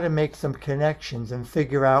you've got to make some connections and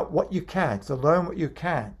figure out what you can. So learn what you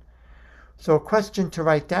can. So a question to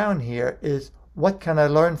write down here is, what can I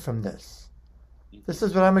learn from this? This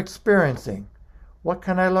is what I'm experiencing. What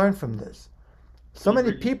can I learn from this? So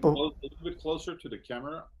many people... A little bit closer to the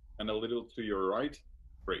camera and a little to your right.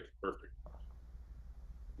 Great, perfect.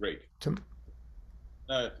 Great.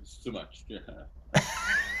 It's too much. Yeah.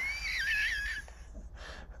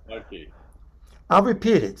 Okay. I'll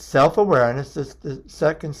repeat it. Self-awareness is the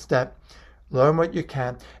second step. Learn what you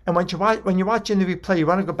can. And when you're watching the replay, you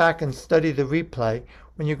want to go back and study the replay.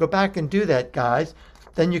 When you go back and do that, guys,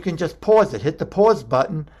 then you can just pause it. Hit the pause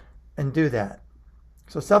button and do that.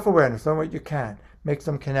 So self-awareness, learn what you can. Make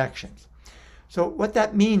some connections. So what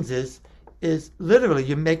that means is literally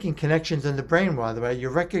you're making connections in the brain, by the way.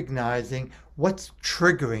 You're recognizing what's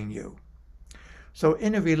triggering you. So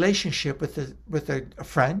in a relationship with a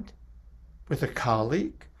friend, with a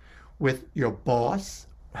colleague, with your boss,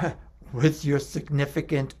 with your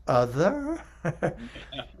significant other,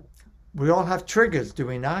 we all have triggers, do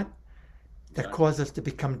we not? That cause us to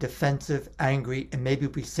become defensive, angry, and maybe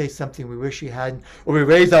we say something we wish we hadn't, or we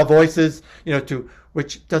raise our voices,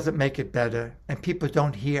 which doesn't make it better. And people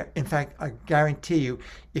don't hear. In fact, I guarantee you,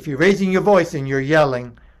 if you're raising your voice and you're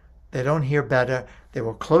yelling, they don't hear better. They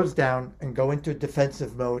will close down and go into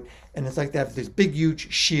defensive mode. And it's like they have this big,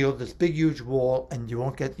 huge shield, this big, huge wall, and you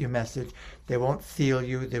won't get your message. They won't feel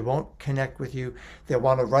you. They won't connect with you. They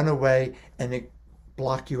want to run away and they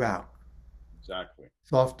block you out. Exactly.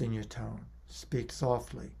 Soften your tone. Speak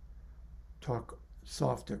softly. Talk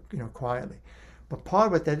softer, quietly. But part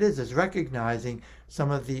of what that is recognizing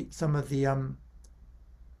some of the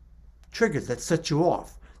triggers that set you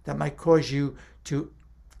off, that might cause you to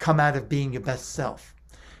come out of being your best self.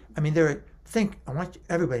 I mean, I want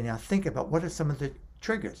everybody now think about what are some of the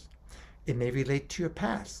triggers. It may relate to your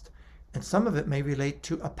past, and some of it may relate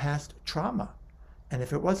to a past trauma. And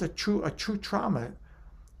if it was a true trauma,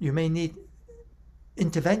 you may need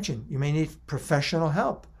intervention. You may need professional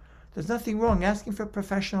help. There's nothing wrong asking for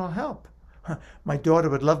professional help. My daughter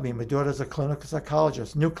would love me. My daughter's a clinical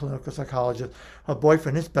psychologist, new clinical psychologist. Her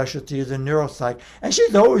boyfriend, his specialty is in neuropsych. And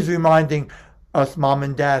she's always reminding us, mom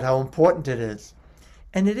and dad, how important it is.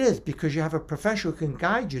 And it is, because you have a professional who can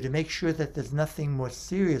guide you to make sure that there's nothing more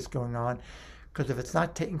serious going on. Because if it's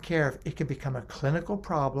not taken care of, it can become a clinical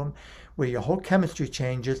problem where your whole chemistry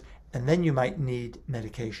changes, and then you might need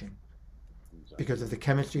medication because of the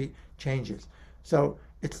chemistry changes. So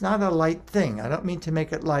it's not a light thing. I don't mean to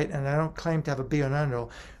make it light, and I don't claim to have a be and end all,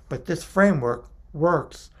 but this framework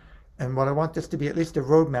works, and what I want this to be at least a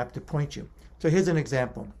roadmap to point you. So here's an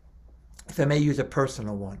example, if I may use a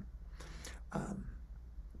personal one. I'm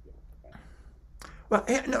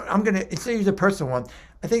going to, instead of use a personal one,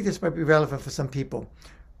 I think this might be relevant for some people.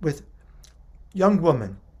 With young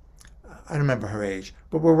woman, I don't remember her age,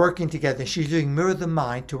 but we're working together. She's doing Mirror the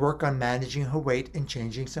Mind to work on managing her weight and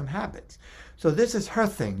changing some habits. So this is her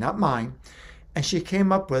thing, not mine. And she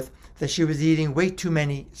came up with that she was eating way too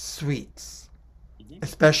many sweets,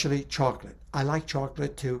 especially chocolate. I like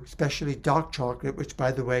chocolate too, especially dark chocolate, which,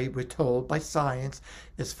 by the way, we're told by science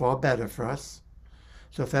is far better for us.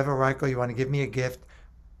 So if ever, Rico, you want to give me a gift,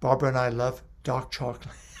 Barbara and I love dark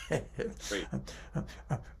chocolate. Great.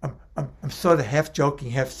 I'm sort of half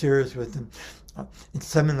joking, half serious with them. In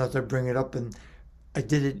seminars, I bring it up, and I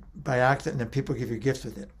did it by accident, and people give you gifts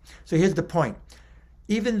with it. So here's the point.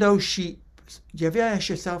 Even though do you ever ask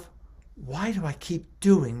yourself, why do I keep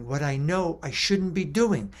doing what I know I shouldn't be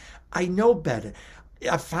doing? I know better.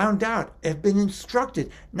 I found out, I've been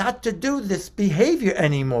instructed not to do this behavior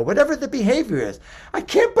anymore, whatever the behavior is. I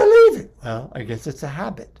can't believe it. Well, I guess it's a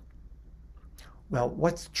habit. Well,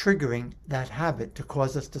 what's triggering that habit to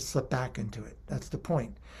cause us to slip back into it? That's the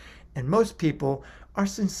point. And most people are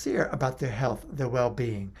sincere about their health, their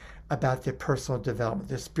well-being, about their personal development,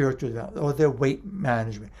 their spiritual development, or their weight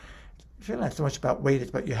management. It's really not so much about weight, it's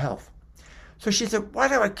about your health. So she said, why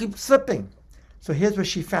do I keep slipping? So here's what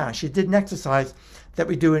she found. She did an exercise that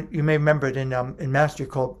we do, you may remember it in Mastery,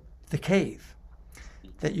 called the cave,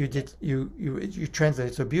 that you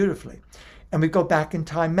translated so beautifully. And we go back in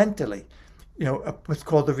time mentally, what's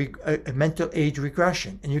called a mental age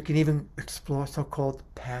regression. And you can even explore so-called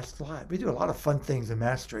past lives. We do a lot of fun things in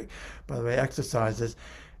Mastery, by the way, exercises.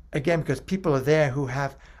 Again, because people are there who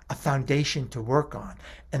have a foundation to work on,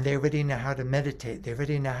 and they already know how to meditate. They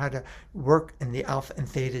already know how to work in the alpha and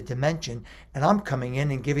theta dimension, and I'm coming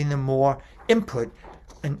in and giving them more input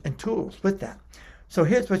and tools with that. So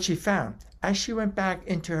here's what she found. As she went back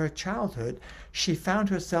into her childhood, she found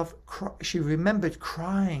herself, she remembered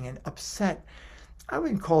crying and upset. I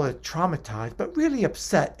wouldn't call it traumatized, but really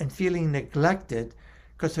upset and feeling neglected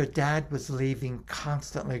because her dad was leaving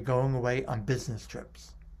constantly, going away on business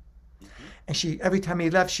trips. And every time he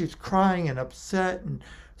left, she was crying and upset. And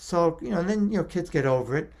so, and then, kids get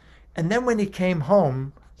over it. And then when he came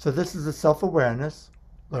home, so this is the self-awareness,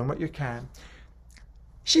 learn what you can.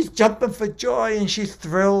 She's jumping for joy and she's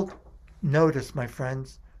thrilled. Notice, my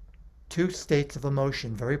friends, two states of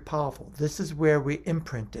emotion, very powerful. This is where we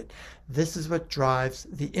imprint it. This is what drives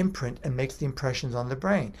the imprint and makes the impressions on the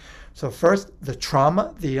brain. So first, the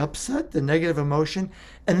trauma, the upset, the negative emotion,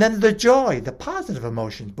 and then the joy, the positive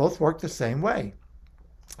emotions, both work the same way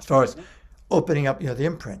as far as opening up, the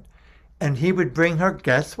imprint. And he would bring her,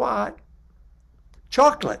 guess what?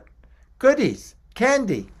 Chocolate, goodies,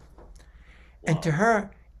 candy. Wow. And to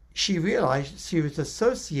her, she realized she was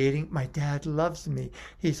associating, my dad loves me.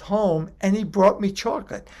 He's home and he brought me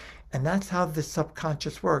chocolate. And that's how the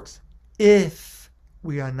subconscious works if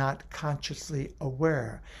we are not consciously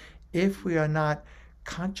aware. If we are not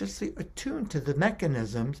consciously attuned to the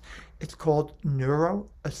mechanisms, it's called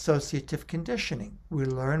neuro-associative conditioning. We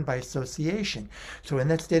learn by association. So in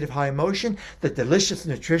that state of high emotion, the delicious,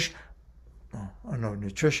 nutritious, I don't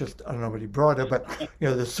know what he brought her, but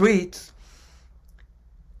the sweets,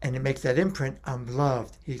 and it makes that imprint, I'm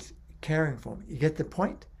loved, he's caring for me. You get the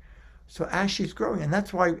point? So as she's growing, and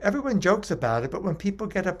that's why everyone jokes about it, but when people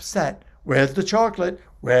get upset, where's the chocolate?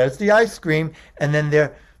 Where's the ice cream? And then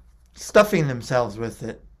they're stuffing themselves with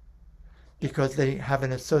it because they have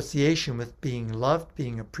an association with being loved,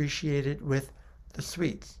 being appreciated with the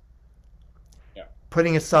sweets. Yeah.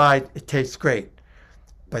 Putting aside, it tastes great,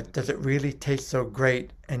 but does it really taste so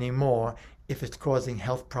great anymore if it's causing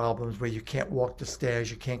health problems where you can't walk the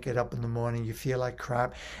stairs, you can't get up in the morning, you feel like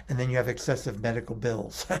crap, and then you have excessive medical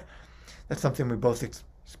bills? That's something we both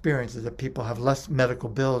experience, is that people have less medical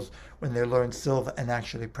bills when they learn Silva and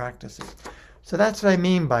actually practice it. So that's what I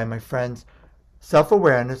mean by, my friends,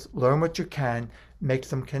 self-awareness, learn what you can, make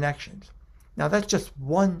some connections. Now that's just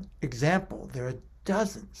one example. There are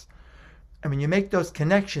dozens. And when you make those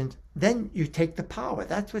connections, then you take the power.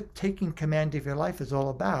 That's what taking command of your life is all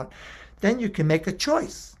about. Then you can make a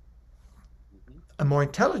choice, a more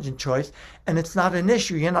intelligent choice, and it's not an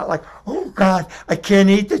issue. You're not like, oh God, I can't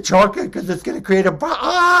eat the chocolate because it's going to create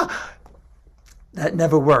That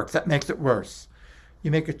never works. That makes it worse.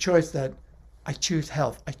 You make a choice that I choose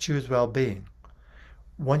health, I choose well-being.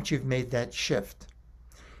 Once you've made that shift,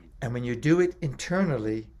 and when you do it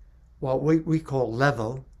internally, what we call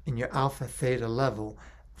level, in your alpha theta level,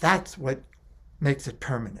 that's what makes it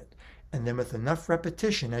permanent. And then with enough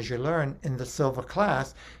repetition, as you learn in the Silva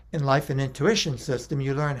class, in Life and Intuition System,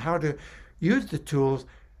 you learn how to use the tools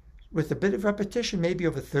with a bit of repetition, maybe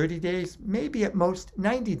over 30 days, maybe at most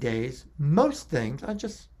 90 days. Most things,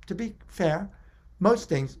 just to be fair, most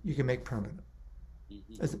things you can make permanent.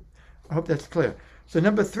 I hope that's clear. So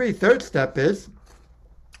number 3, third step is,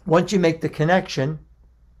 once you make the connection,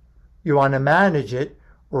 you want to manage it,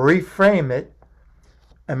 reframe it,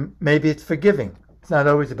 and maybe it's forgiving. It's not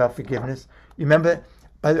always about forgiveness. You remember,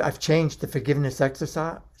 I've changed the forgiveness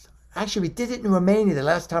exercise. Actually, we did it in Romania the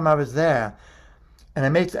last time I was there, and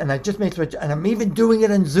I'm even doing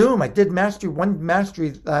it on Zoom. I did one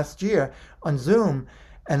mastery last year on Zoom,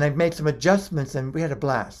 And I've made some adjustments, and we had a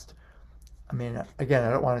blast. I mean, again,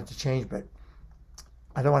 I don't want it to change, but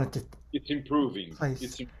I don't want it to It's improving. place.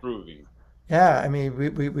 It's improving. Yeah, I mean,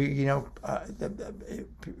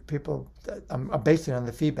 people, I'm basing it on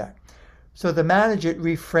the feedback. So the manage it,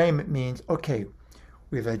 reframe it means, okay,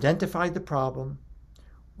 we've identified the problem,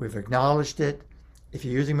 we've acknowledged it. If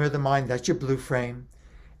you're using Mirror the Mind, that's your blue frame.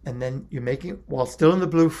 And then you're making, while still in the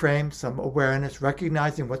blue frame, some awareness,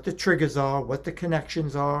 recognizing what the triggers are, what the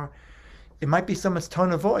connections are. It might be someone's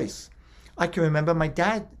tone of voice. I can remember my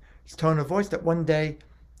dad's tone of voice that one day,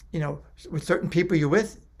 with certain people you're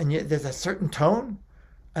with, and yet there's a certain tone.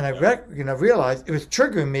 And I Yeah. realized it was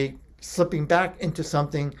triggering me, slipping back into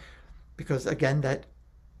something because, again, that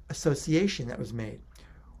association that was made.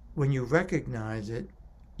 When you recognize it,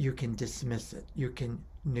 you can dismiss it, you can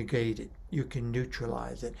negate it, you can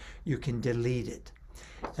neutralize it, you can delete it.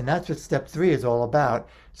 And that's what step 3 is all about.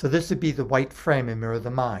 So this would be the white frame and Mirror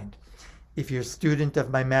the Mind. If you're a student of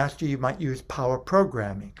my master, you might use power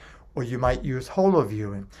programming, or you might use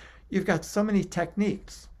holoviewing. You've got so many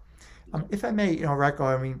techniques. If I may, Rocco,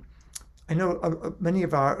 I mean, I know many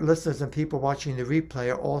of our listeners and people watching the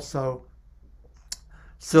replay are also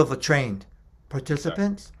Silva trained Exactly.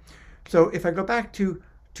 participants. So if I go back to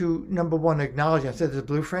number 1, acknowledging, I said the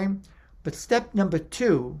blue frame, but step number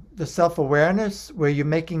 2, the self-awareness, where you're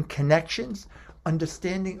making connections,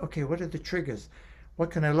 understanding, okay, what are the triggers? What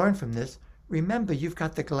can I learn from this? Remember, you've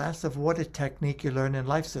got the glass of water technique you learn in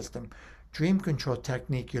life system, dream control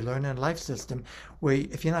technique you learn in life system, where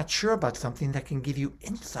if you're not sure about something, that can give you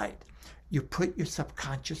insight. You put your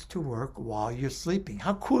subconscious to work while you're sleeping.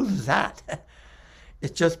 How cool is that?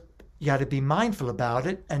 It's just, you got to be mindful about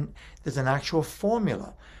it, and there's an actual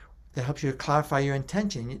formula that helps you to clarify your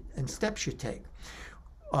intention and steps you take.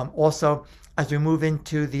 Also, as we move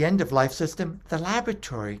into the end of life system, the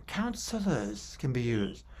laboratory counselors can be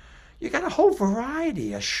used. You got a whole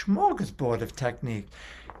variety, a smorgasbord of technique.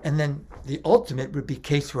 And then the ultimate would be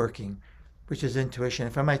case working, which is intuition.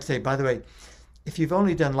 If I might say, by the way, if you've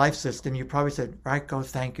only done life system, you probably said, right, go,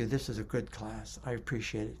 thank you. This is a good class. I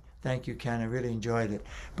appreciate it. Thank you, Ken. I really enjoyed it.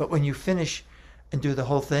 But when you finish and do the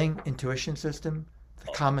whole thing, intuition system, the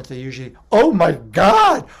Oh, comments are usually, oh my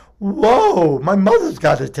God, whoa, my mother's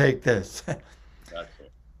got to take this exactly.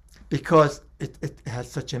 because it has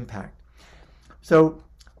such impact. So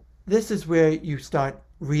this is where you start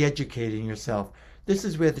re-educating yourself. This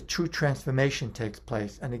is where the true transformation takes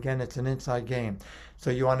place. And again, it's an inside game. So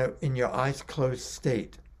you want to, in your eyes closed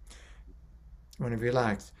state, you want to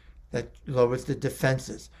relax. That lowers the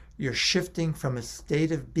defenses. You're shifting from a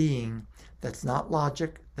state of being that's not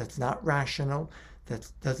logic, that's not rational, that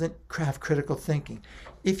doesn't have critical thinking.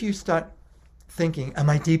 If you start thinking, am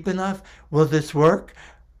I deep enough? Will this work?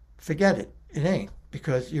 Forget it. It ain't,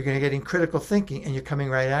 because you're going to get in critical thinking and you're coming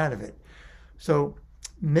right out of it. So,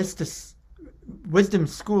 wisdom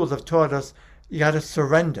schools have taught us you got to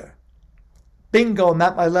surrender. Bingo, I'm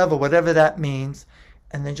at my level, whatever that means,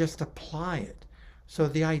 and then just apply it. So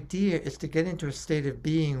the idea is to get into a state of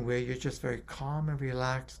being where you're just very calm and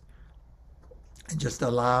relaxed and just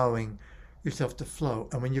allowing yourself to flow.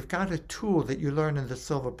 And when you've got a tool that you learn in the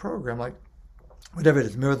Silva program, like whatever it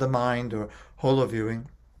is, Mirror the Mind or holoviewing,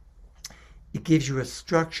 it gives you a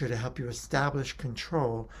structure to help you establish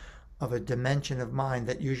control of a dimension of mind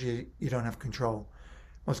that usually you don't have control.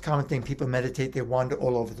 Most common thing, people meditate, they wander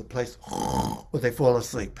all over the place, or they fall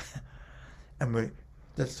asleep. And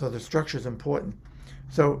so the structure is important.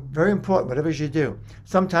 So very important, whatever you do.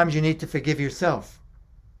 Sometimes you need to forgive yourself.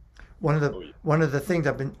 One of the Oh, yeah. one of the things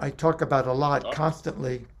I talk about a lot Oh,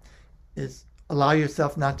 constantly is allow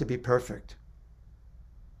yourself not to be perfect.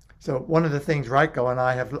 So one of the things Raiko and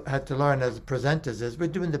I have had to learn as presenters is we're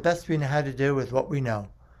doing the best we know how to do with what we know.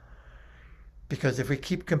 Because if we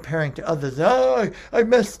keep comparing to others, oh, I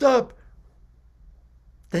messed up,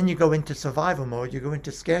 then you go into survival mode, you go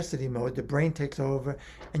into scarcity mode, the brain takes over,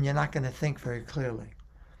 and you're not going to think very clearly.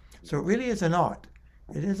 So it really is an art.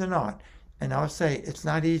 It is an art. And I'll say it's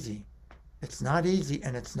not easy. It's not easy,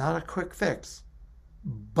 and it's not a quick fix.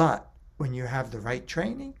 But when you have the right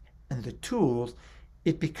training and the tools,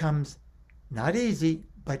 it becomes not easy,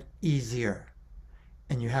 but easier.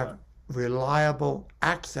 And you have right. reliable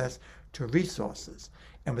access to resources.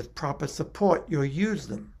 And with proper support, you'll use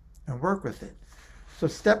them and work with it. So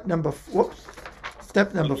step number And you're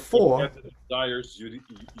going to 4. get the desires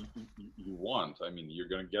you want. I mean, you're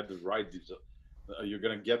going to get the right. You're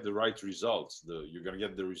going to get the right results. You're going to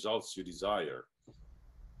get the results you desire.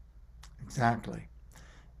 Exactly.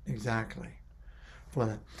 Exactly. for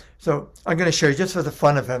that. So I'm going to show you, just for the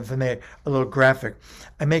fun of it, for me, a little graphic.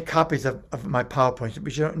 I make copies of my PowerPoints,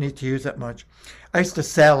 but you don't need to use that much. I used to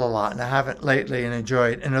sail a lot, and I haven't lately, and enjoy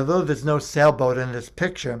it. And although there's no sailboat in this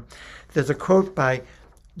picture, there's a quote by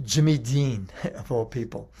Jimmy Dean, of all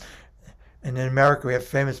people. And in America, we have a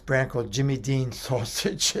famous brand called Jimmy Dean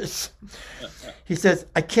sausages. He says,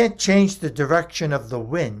 I can't change the direction of the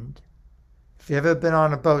wind. If you've ever been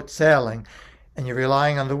on a boat sailing and you're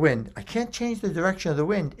relying on the wind, I can't change the direction of the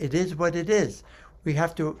wind. It is what it is. We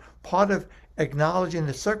have to, part of acknowledging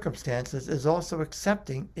the circumstances is also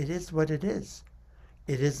accepting it is what it is.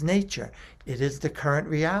 It is nature. It is the current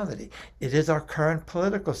reality. It is our current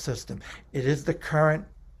political system. It is the current,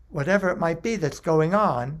 whatever it might be that's going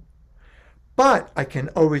on. But I can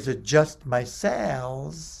always adjust my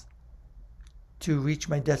sails to reach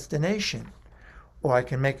my destination. Or I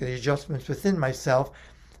can make the adjustments within myself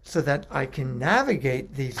so that I can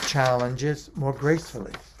navigate these challenges more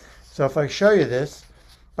gracefully. So if I show you this,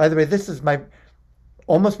 by the way, this is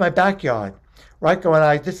almost my backyard. Raiko and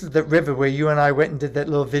I, this is the river where you and I went and did that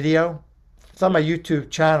little video. It's on my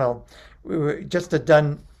YouTube channel. We were just had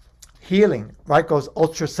done healing, Raiko's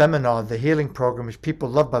Ultra Seminar, the healing program, which people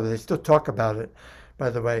love, by the way. They still talk about it, by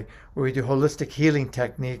the way, where we do holistic healing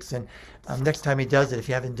techniques. And next time he does it, if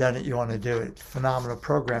you haven't done it, you want to do it. Phenomenal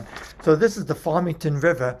program. So this is the Farmington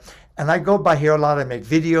River, and I go by here a lot. I make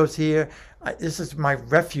videos here. This is my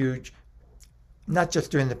refuge, not just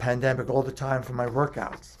during the pandemic, all the time for my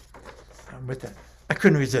workouts. With that, I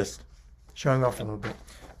couldn't resist showing off a little bit.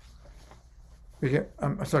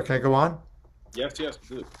 So can I go on? Yes,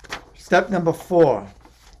 good. Step number 4,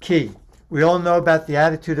 key. We all know about the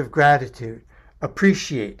attitude of gratitude.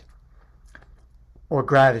 Appreciate, or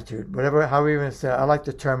gratitude, whatever, however you want to say it. I like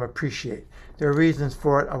the term appreciate. There are reasons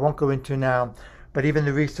for it I won't go into now, but even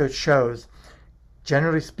the research shows,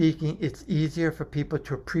 generally speaking, it's easier for people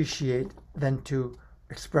to appreciate than to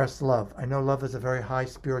express love. I know love is a very high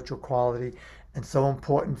spiritual quality and so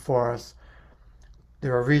important for us.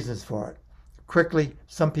 There are reasons for it. Quickly,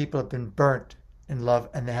 some people have been burnt in love,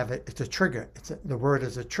 and they have it's a trigger. The word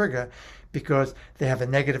is a trigger because they have a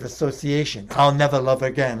negative association. I'll never love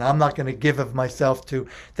again. I'm not going to give of myself to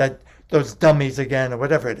those dummies again, or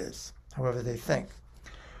whatever it is, however they think.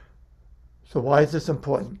 So why is this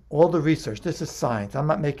important? All the research, this is science. I'm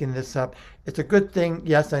not making this up. It's a good thing.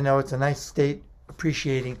 Yes, I know it's a nice state,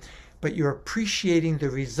 appreciating, but you're appreciating the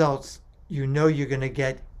results you know you're going to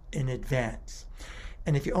get in advance.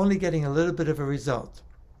 And if you're only getting a little bit of a result,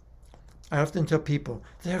 I often tell people,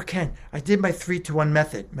 there, Ken, I did my 3-to-1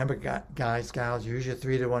 method. Remember, guys, gals, use your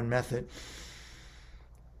 3-to-1 method.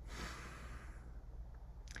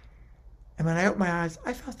 And when I opened my eyes,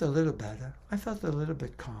 I felt a little better. I felt a little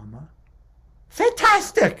bit calmer.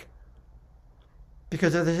 Fantastic!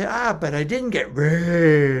 Because they say, but I didn't get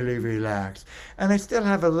really relaxed. And I still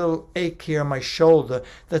have a little ache here on my shoulder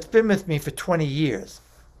that's been with me for 20 years.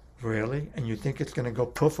 Really? And you think it's going to go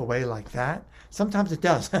poof away like that? Sometimes it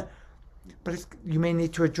does. But you may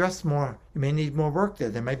need to address more. You may need more work there.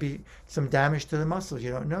 There might be some damage to the muscles.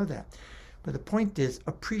 You don't know that. But the point is,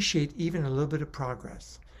 appreciate even a little bit of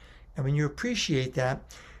progress. And when you appreciate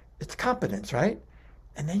that, it's competence, right?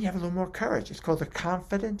 And then you have a little more courage. It's called the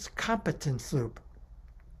confidence-competence loop.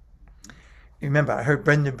 Remember, I heard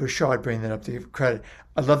Brendan Bouchard bring that up to give credit.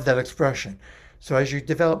 I love that expression. So as you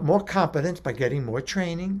develop more competence by getting more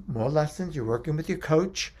training, more lessons, you're working with your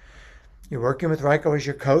coach, you're working with Raiko as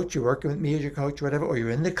your coach, you're working with me as your coach, whatever, or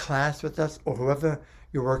you're in the class with us, or whoever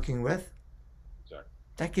you're working with, Exactly.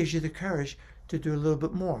 That gives you the courage to do a little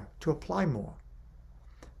bit more, to apply more.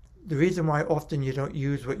 The reason why often you don't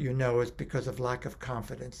use what you know is because of lack of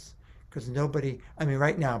confidence. Because nobody,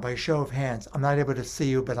 right now, by a show of hands, I'm not able to see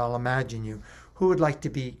you, but I'll imagine you. Who would like to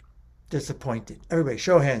be disappointed? Everybody,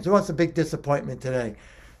 show of hands. Who wants a big disappointment today?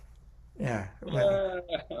 Yeah.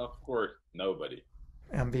 Of course, nobody.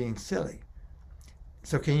 I'm being silly.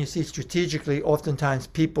 So can you see strategically, oftentimes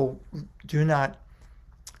people do not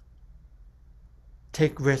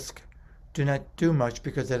take risk, do not do much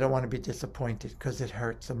because they don't want to be disappointed, because it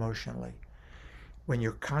hurts emotionally. When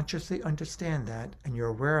you consciously understand that and you're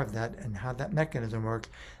aware of that and how that mechanism works,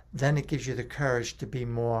 then it gives you the courage to be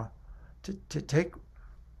more, to take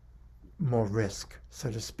more risk,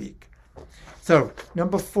 so to speak. So,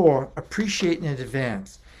 number 4, appreciate in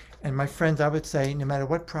advance. And my friends, I would say, no matter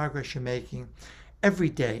what progress you're making, every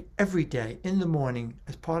day, in the morning,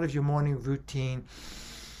 as part of your morning routine,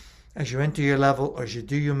 as you enter your level, or as you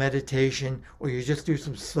do your meditation, or you just do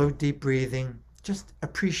some slow, deep breathing, just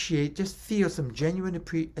appreciate, just feel some genuine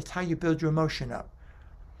appreciation. It's how you build your emotion up.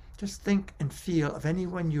 Just think and feel of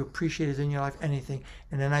anyone you appreciate is in your life, anything,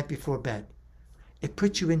 and the night before bed. It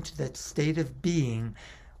puts you into that state of being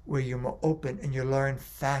where you're more open and you learn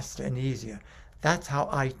faster and easier. That's how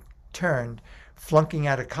I turned flunking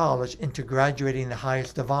out of college into graduating the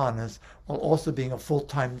highest of honors while also being a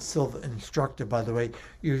full-time Silva instructor, by the way,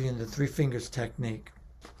 using the 3 fingers technique.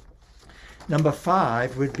 Number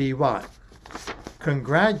 5 would be what?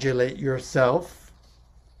 Congratulate yourself.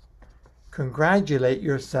 Congratulate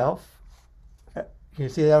yourself. Can you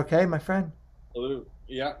see that okay, my friend?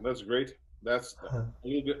 Yeah, that's great. That's a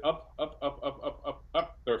little bit up, up, up, up, up, up,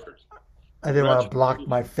 up. Perfect. I didn't want to Congratulations. block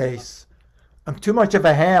my face. I'm too much of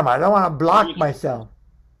a ham. I don't want to block Future- myself.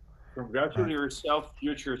 Congratulate yourself,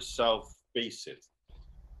 future self, face it.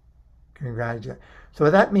 Congratulate. So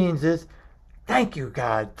what that means is, thank you,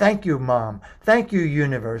 God. Thank you, Mom. Thank you,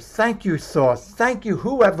 universe. Thank you, source. Thank you,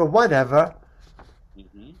 whoever, whatever.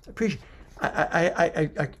 Appreciate.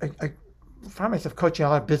 I find myself coaching a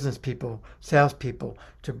lot of business people, salespeople,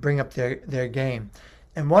 to bring up their game,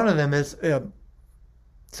 and one of them is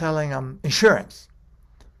selling insurance.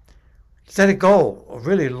 Set a goal, a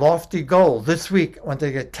really lofty goal. This week, I want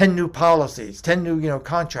to get 10 new policies, 10 new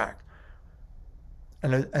contract,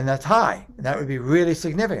 and that's high. And that would be really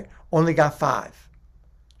significant. Only got 5.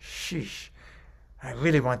 Sheesh. I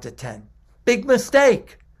really wanted 10. Big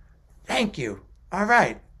mistake. Thank you. All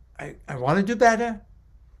right. I want to do better.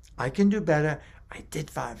 I can do better. I did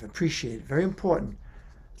 5. Appreciate it. Very important.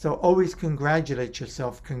 So always congratulate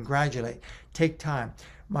yourself. Congratulate. Take time.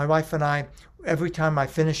 My wife and I, every time I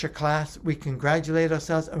finish a class, we congratulate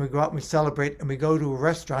ourselves and we go out and we celebrate and we go to a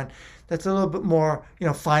restaurant that's a little bit more,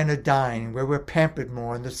 finer dining, where we're pampered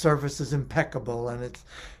more and the service is impeccable. And it's,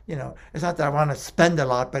 it's not that I want to spend a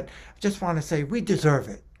lot, but I just want to say we deserve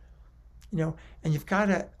it. And you've got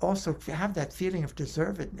to also have that feeling of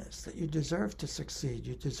deservedness, that you deserve to succeed.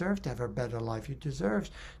 You deserve to have a better life. You deserve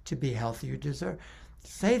to be healthy. You deserve,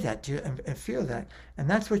 say that to you and feel that. And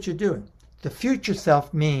that's what you're doing. The future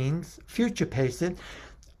self means future pacing.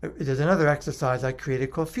 There's another exercise I created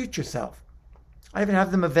called future self. I even have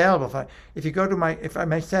them available. If you go to if I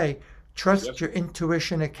may say, Trust Your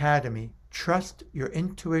Intuition Academy,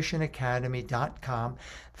 trustyourintuitionacademy.com.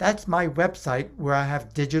 That's my website where I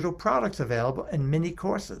have digital products available and mini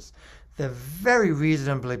courses. They're very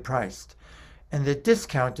reasonably priced and they're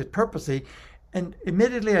discounted purposely. And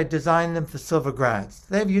admittedly, I designed them for Silva grads.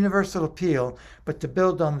 They have universal appeal, but to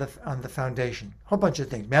build on the foundation. A whole bunch of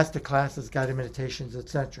things, master classes, guided meditations,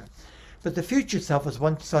 etc. But the future self is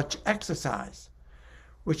one such exercise,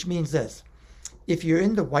 which means this. If you're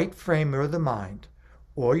in the white frame of the mind,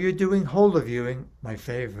 or you're doing whole viewing, my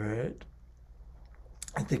favorite,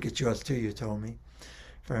 I think it's yours too, you told me,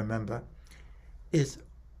 if I remember, is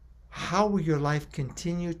how will your life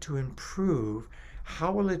continue to improve?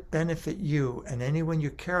 How will it benefit you and anyone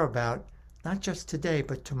you care about, not just today,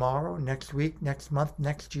 but tomorrow, next week, next month,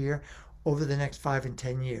 next year, over the next 5 and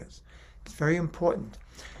 10 years? It's very important.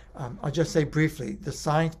 I'll just say briefly, the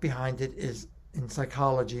science behind it is in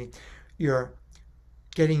psychology. You're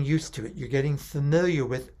getting used to it. You're getting familiar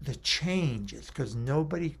with the changes because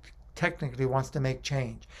nobody technically wants to make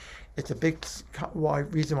change. It's a big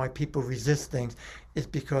reason why people resist things is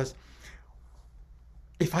because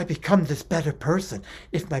if I become this better person,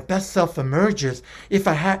 if my best self emerges, if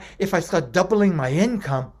I start doubling my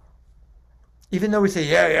income, even though we say,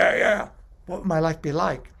 yeah, what would my life be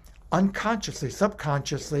like? Unconsciously,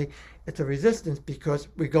 subconsciously, it's a resistance because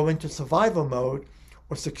we go into survival mode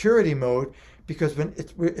or security mode because when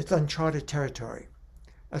it's uncharted territory.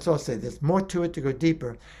 That's all I'll say. There's more to it to go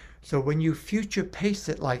deeper. So when you future pace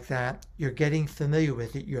it like that, you're getting familiar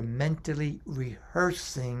with it. You're mentally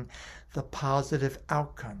rehearsing the positive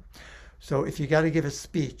outcome. So if you got to give a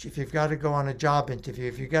speech, if you've got to go on a job interview,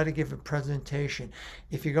 if you've got to give a presentation,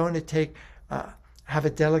 if you're going to have a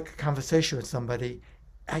delicate conversation with somebody,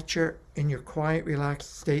 in your quiet,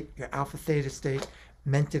 relaxed state, your alpha theta state,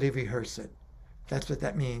 mentally rehearse it. That's what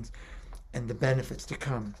that means, and the benefits to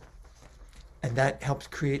come. And that helps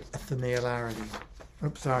create a familiarity.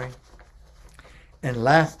 Oops, sorry. And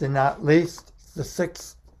last and not least, the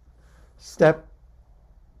 6th step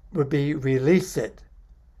would be release it.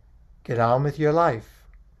 Get on with your life.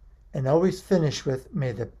 And always finish with,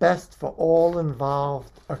 may the best for all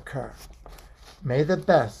involved occur. May the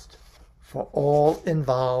best for all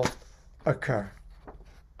involved occur.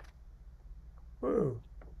 Woo.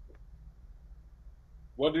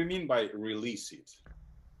 What do you mean by release it?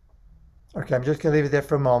 Okay, I'm just going to leave it there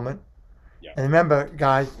for a moment. Yeah. And remember,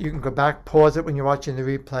 guys, you can go back, pause it when you're watching the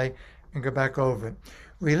replay, and go back over it.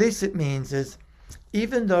 Release it means is,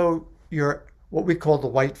 even though you're what we call the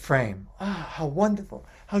white frame, how wonderful,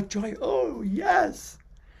 how joyous, oh, yes.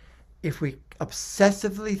 If we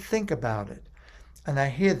obsessively think about it, and I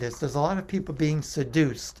hear this, there's a lot of people being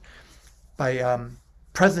seduced by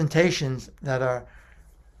presentations that are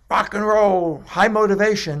rock and roll, high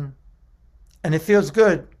motivation, and it feels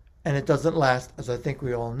good, and it doesn't last, as I think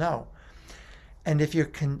we all know. And if you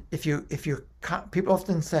people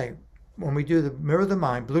often say when we do the mirror of the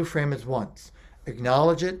mind, blue frame is once,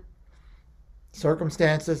 acknowledge it,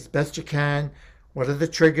 circumstances best you can, what are the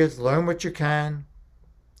triggers, learn what you can,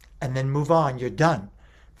 and then move on. You're done.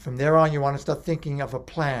 From there on, you want to start thinking of a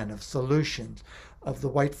plan, of solutions, of the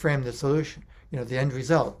white frame, the solution, the end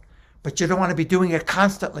result. But you don't want to be doing it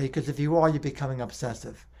constantly, because if you are, you're becoming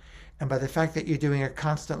obsessive. And by the fact that you're doing it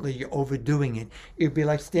constantly, you're overdoing it. It'd be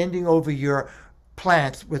like standing over your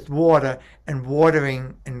plants with water and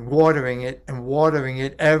watering it and watering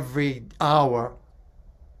it every hour.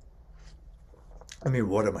 Let me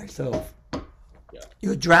water myself. Yeah.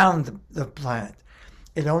 You drown the plant.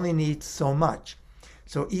 It only needs so much.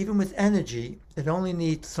 So even with energy, it only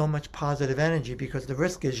needs so much positive energy, because the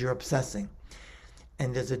risk is you're obsessing.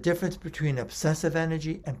 And there's a difference between obsessive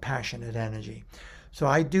energy and passionate energy. So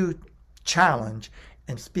I do challenge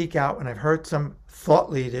and speak out when I've heard some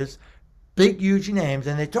thought leaders, big, huge names,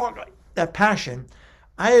 and they talk like that passion.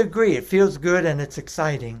 I agree, it feels good and it's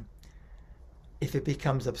exciting. If it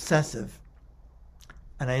becomes obsessive,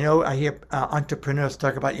 and I know I hear entrepreneurs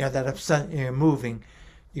talk about, that obsession, moving,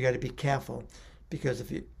 you got to be careful, because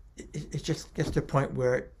if it just gets to a point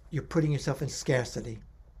where you're putting yourself in scarcity.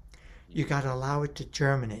 You got to allow it to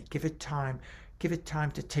germinate. Give it time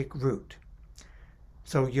to take root.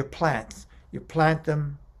 So your plants, you plant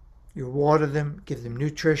them, you water them, give them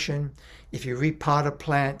nutrition. If you repot a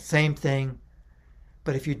plant, same thing.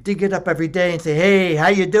 But if you dig it up every day and say, "Hey, how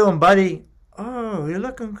you doing, buddy?" "Oh, you're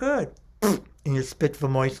looking good." And you spit for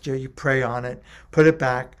moisture, you pray on it, put it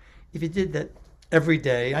back. If you did that every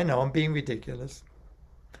day, I know I'm being ridiculous,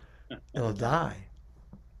 it'll die,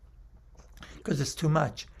 because it's too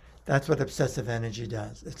much. That's what obsessive energy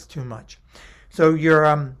does. It's too much. So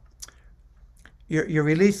you're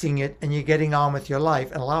releasing it, and you're getting on with your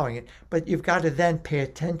life and allowing it. But you've got to then pay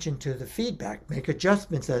attention to the feedback, make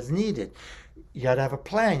adjustments as needed. You got to have a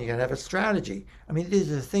plan. You got to have a strategy. I mean, these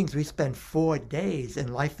are the things we spend 4 days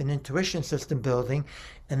in life and intuition system building.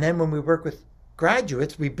 And then when we work with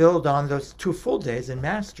graduates, we build on those 2 full days in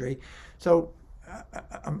mastery. So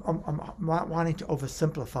I'm not wanting to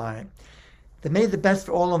oversimplify it. The may the best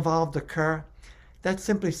for all involved occur. That's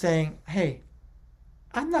simply saying, hey,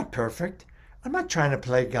 I'm not perfect. I'm not trying to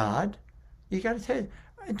play God. You got to tell you,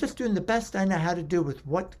 I'm just doing the best I know how to do with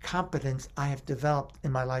what competence I have developed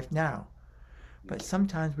in my life now. But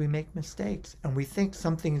sometimes we make mistakes, and we think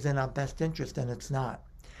something's in our best interest, and it's not.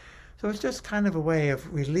 So it's just kind of a way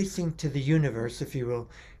of releasing to the universe, if you will,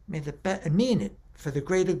 may the best, mean it for the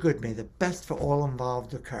greater good, may the best for all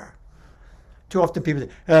involved occur. Too often people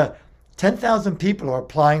say, 10,000 people are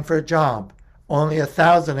applying for a job. Only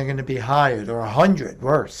 1,000 are going to be hired, or 100,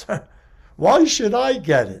 worse. Why should I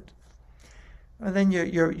get it? Well, then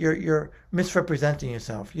you're misrepresenting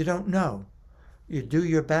yourself. You don't know. You do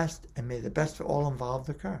your best, and may the best for all involved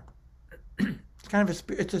occur. It's kind of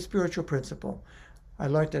it's a spiritual principle. I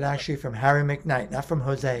learned it actually from Harry McKnight, not from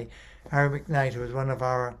Jose. Harry McKnight, who was one of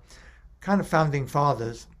our kind of founding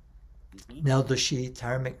fathers, Nelda Sheets,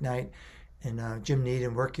 Harry McKnight, and Jim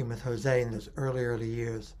Needham, working with Jose in those early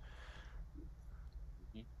years.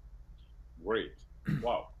 Great.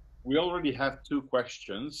 Wow. We already have 2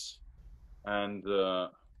 questions, and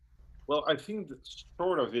well, I think that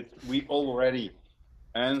sort of it we already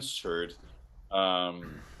answered.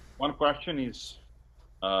 One question is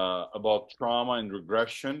about trauma and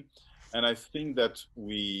regression, and I think that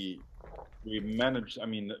we managed. I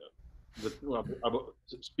mean,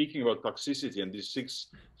 speaking about toxicity and these 6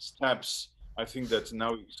 steps, I think that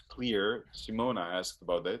now it's clear. Simona asked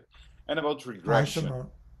about it, and about regression.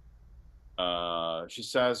 She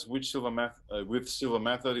says, with Silva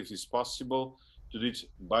Method, it is possible to do it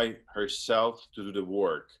by herself to do the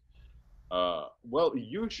work. Well,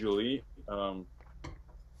 usually,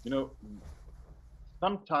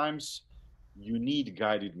 sometimes you need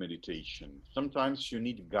guided meditation. Sometimes you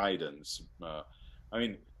need guidance.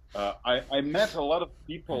 I met a lot of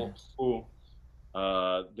people who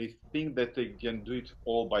they think that they can do it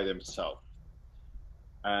all by themselves.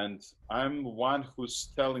 And I'm one who's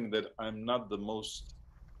telling that I'm not the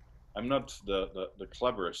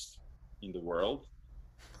cleverest in the world,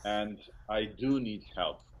 and I do need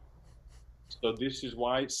help. So this is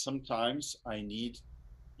why sometimes I need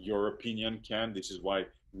your opinion, Ken. This is why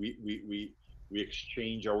we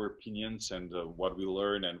exchange our opinions and what we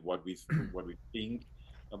learn and what we think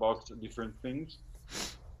about different things.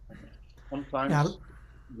 Sometimes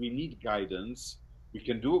we need guidance, We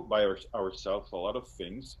can do it by ourselves, a lot of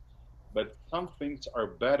things, but some things are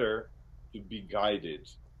better to be guided.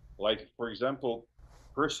 Like, for example,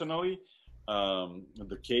 personally,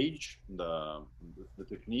 the cage, the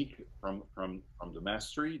technique from the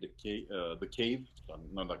mastery, the cave,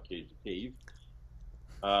 not a cage, the cave.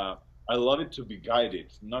 Uh, I love it to be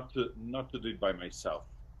guided, not to do it by myself,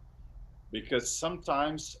 because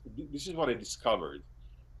sometimes this is what I discovered.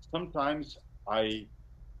 Sometimes I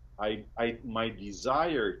my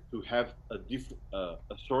desire to have a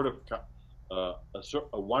sort of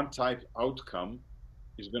a one type outcome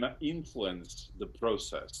is going to influence the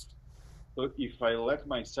process. So if I let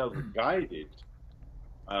myself guide it,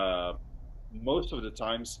 uh, most of the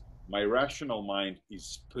times my rational mind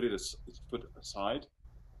is put aside.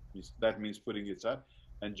 That means putting it aside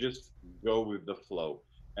and just go with the flow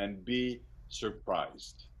and be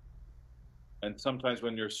surprised. And sometimes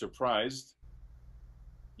when you're surprised,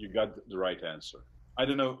 you got the right answer. I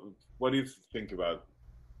don't know. What do you think about?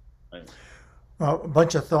 I, Well, a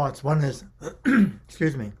bunch of thoughts. One is,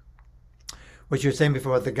 excuse me, what you were saying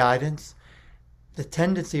before, the guidance. The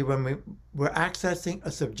tendency when we're accessing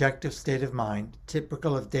a subjective state of mind,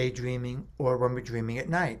 typical of daydreaming or when we're dreaming at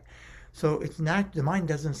night. So it's not, the mind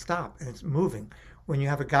doesn't stop and it's moving. When you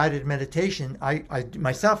have a guided meditation, I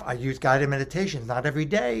myself, I use guided meditations, not every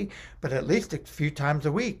day, but at least a few times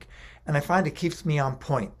a week. And I find it keeps me on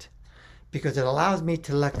point because it allows me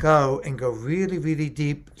to let go and go really, really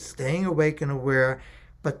deep, staying awake and aware.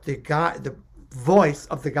 But the voice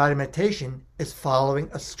of the guided meditation is following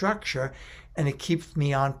a structure, and it keeps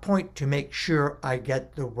me on point to make sure I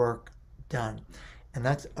get the work done. And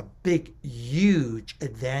that's a big, huge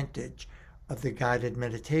advantage of the guided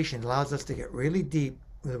meditation. It allows us to get really deep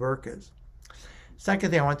with the work is.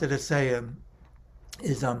 Second thing I wanted to say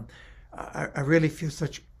is I really feel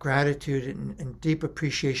such gratitude and deep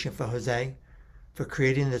appreciation for Jose for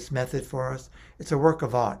creating this method for us. It's a work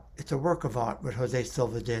of art. It's a work of art what Jose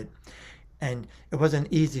Silva did. And it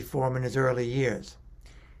wasn't easy for him in his early years.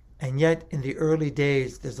 And yet, in the early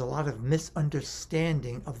days, there's a lot of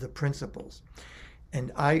misunderstanding of the principles.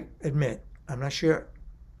 And I admit, I'm not sure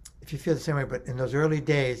if you feel the same way, but in those early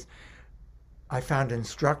days, I found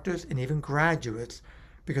instructors and even graduates,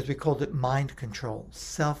 because we called it mind control,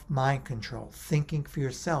 self-mind control, thinking for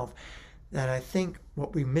yourself, that I think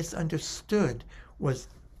what we misunderstood was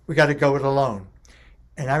we got to go it alone.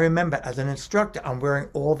 And I remember as an instructor, I'm wearing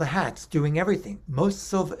all the hats, doing everything. Most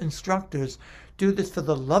Silva instructors do this for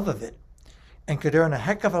the love of it and could earn a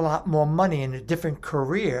heck of a lot more money in a different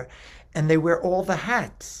career. And they wear all the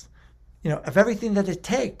hats, of everything that it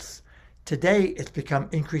takes. Today, it's become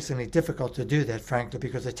increasingly difficult to do that, frankly,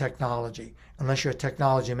 because of technology. Unless you're a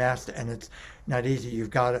technology master and it's not easy,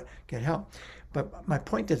 you've got to get help. But my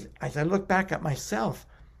point is, as I look back at myself,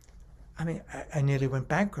 I nearly went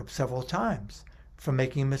bankrupt several times for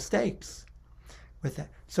making mistakes with that.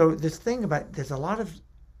 So this thing about, there's a lot of,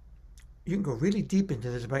 you can go really deep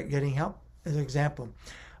into this about getting help. As an example,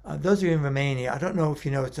 those of you in Romania, I don't know if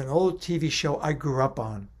you know, it's an old TV show I grew up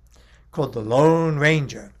on called The Lone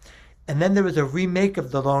Ranger. And then there was a remake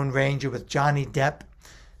of The Lone Ranger with Johnny Depp.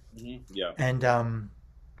 Yeah. And the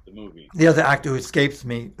movie. The other actor who escapes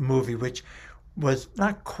me, movie, which was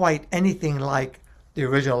not quite anything like the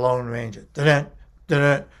original Lone Ranger. Dun, dun,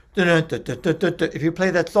 dun, dun, dun, dun, dun, dun, dun. If you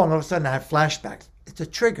play that song, all of a sudden I have flashbacks. It's a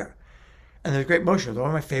trigger. And there's great motion. It's one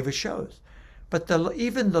of my favorite shows. But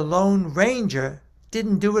even the Lone Ranger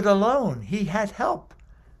didn't do it alone. He had help.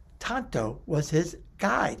 Tonto was his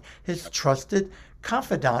guide, his trusted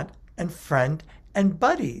confidant and friend and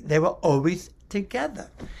buddy. They were always together.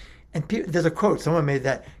 And there's a quote, someone made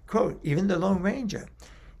that quote, even the Lone Ranger.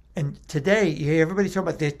 And today, you hear everybody talk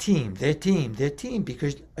about their team,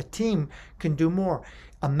 because a team can do more.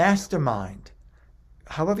 A mastermind,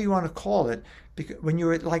 however you want to call it, because when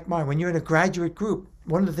you're like mine, when you're in a graduate group,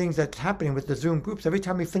 one of the things that's happening with the Zoom groups, every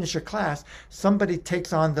time we finish a class, somebody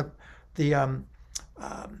takes on the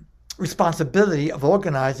responsibility of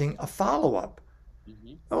organizing a follow-up.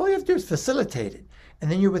 Mm-hmm. All you have to do is facilitate it. And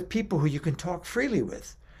then you're with people who you can talk freely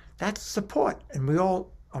with. That's support. And we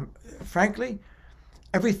all, frankly,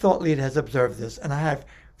 every thought leader has observed this. And I have,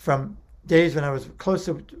 from days when I was close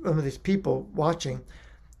to one of these people watching,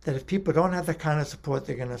 that if people don't have that kind of support,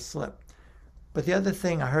 they're going to slip. But the other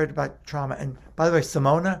thing I heard about trauma, and by the way,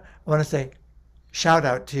 Simona, I want to say shout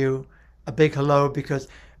out to you, a big hello, because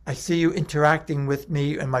I see you interacting with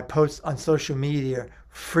me and my posts on social media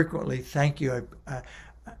frequently. Thank you.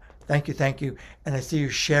 Thank you. And I see you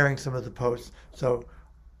sharing some of the posts. So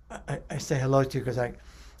I say hello to you because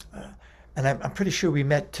and I'm pretty sure we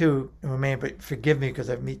met too in Romania, but forgive me because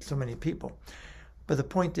I've met so many people. But the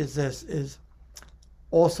point is this, is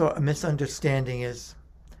Also, a misunderstanding is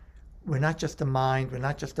we're not just a mind, we're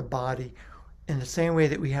not just a body. In the same way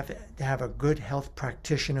that we have to have a good health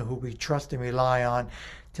practitioner who we trust and rely on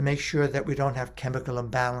to make sure that we don't have chemical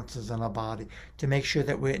imbalances in our body, to make sure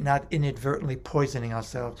that we're not inadvertently poisoning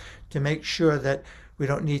ourselves, to make sure that we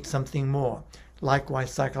don't need something more.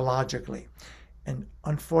 Likewise, psychologically. And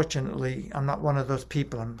unfortunately, I'm not one of those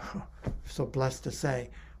people, I'm so blessed to say,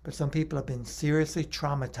 but some people have been seriously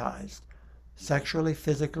traumatized, sexually,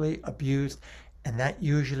 physically abused, and that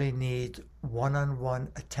usually needs one-on-one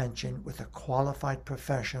attention with a qualified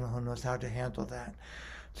professional who knows how to handle that.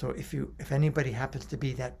 So if anybody happens to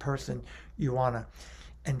be that person, you wanna,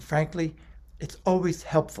 and frankly, it's always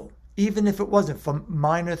helpful, even if it wasn't for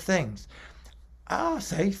minor things. I'll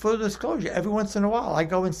say, full disclosure, every once in a while I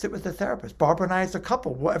go and sit with a therapist. Barbara and I as a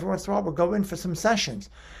couple, every once in a while we'll go in for some sessions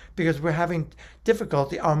because we're having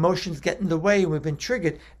difficulty. Our emotions get in the way and we've been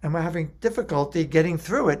triggered and we're having difficulty getting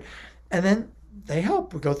through it. And then they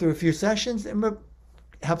help. We go through a few sessions and it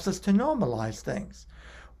helps us to normalize things.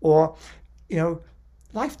 Or,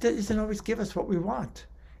 life doesn't always give us what we want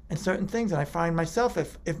and certain things. And I find myself,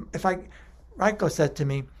 Raiko said to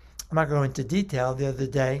me, I'm not going into detail, the other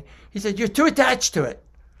day, he said, you're too attached to it.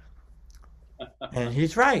 And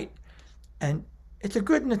he's right. And it's a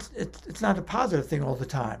good, and it's not a positive thing all the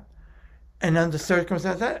time. And under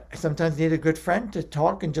circumstances, I sometimes need a good friend to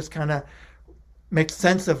talk and just kind of make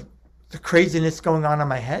sense of the craziness going on in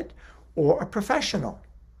my head, or a professional.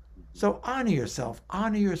 So honor yourself,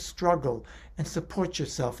 honor your struggle, and support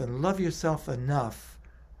yourself and love yourself enough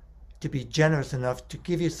to be generous enough to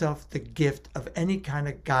give yourself the gift of any kind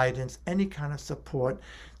of guidance, any kind of support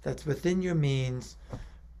that's within your means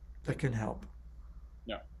that can help.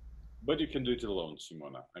 Yeah, but you can do it alone,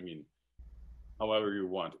 Simona. I mean, however you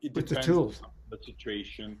want. It With the depends tools. on the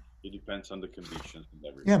situation. It depends on the conditions and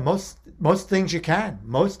everything. Yeah, most things you can.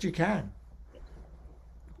 Most you can.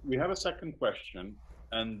 We have a second question,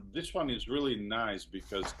 and this one is really nice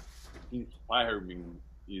because inspiring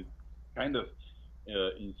is kind of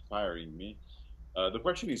inspiring me. The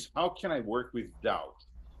question is, how can I work with doubt?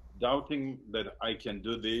 Doubting that I can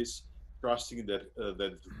do this, trusting that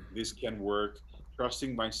this can work,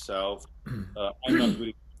 trusting myself, I'm not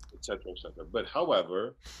good, etc., etc. But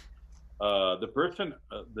however,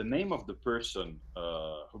 the name of the person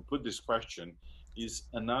who put this question is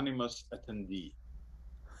anonymous attendee.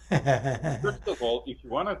 First of all, if you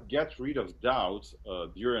want to get rid of doubt,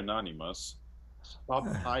 dear anonymous, stop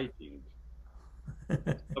hiding.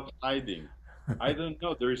 Stop hiding. I don't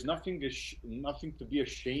know. There is nothing to be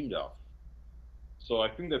ashamed of. So I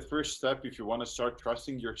think that first step, if you want to start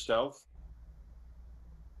trusting yourself,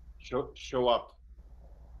 show up.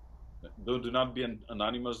 Do not be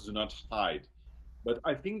anonymous. Do not hide. But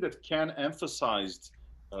I think that Ken emphasized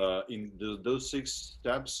in those 6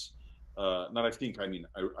 steps. Not I think. I mean,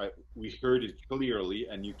 we heard it clearly,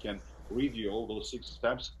 and you can review all those 6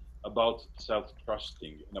 steps about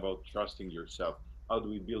self-trusting and about trusting yourself. How do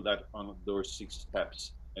we build that on those 6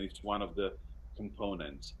 steps? And it's one of the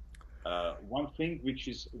components. One thing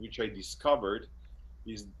which I discovered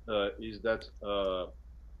is that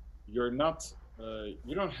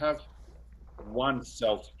you don't have one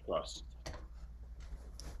self-trust,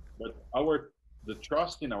 but the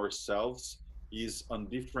trust in ourselves is on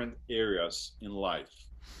different areas in life.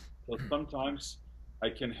 So sometimes I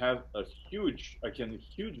can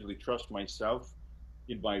hugely trust myself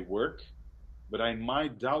in my work, but I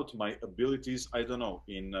might doubt my abilities, I don't know,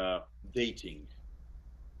 in dating.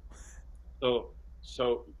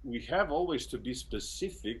 So we have always to be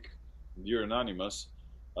specific, dear anonymous,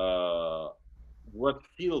 what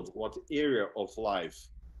field, what area of life,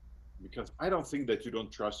 because I don't think that you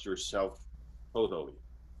don't trust yourself totally.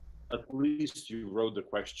 At least you wrote the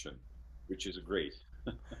question, which is great.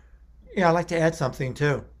 Yeah, I'd like to add something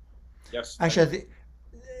too. Yes. Actually,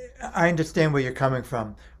 I understand where you're coming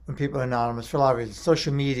from when people are anonymous for a lot of reasons.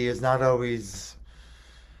 Social media is not always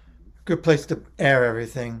a good place to air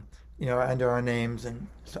everything, under our names, and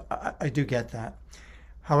so I do get that.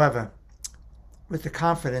 However, with the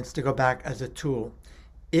confidence to go back as a tool,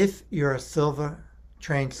 if you're a Silva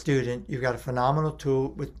trained student, you've got a phenomenal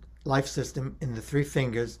tool with Life System in the 3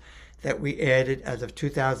 fingers that we added as of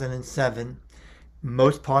 2007.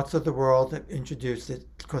 Most parts of the world have introduced it.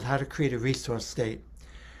 It's called How to Create a Resource State.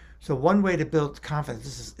 So one way to build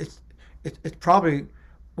confidence, it's probably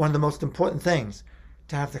one of the most important things,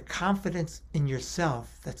 to have the confidence in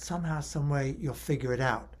yourself that somehow, some way you'll figure it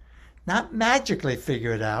out. Not magically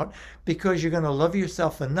figure it out, because you're going to love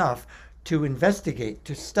yourself enough to investigate,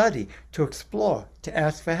 to study, to explore, to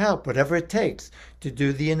ask for help, whatever it takes to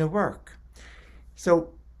do the inner work.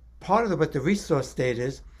 So part of what the resource state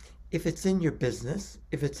is, if it's in your business,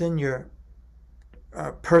 if it's in your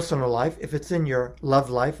personal life, if it's in your love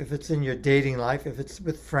life, if it's in your dating life, if it's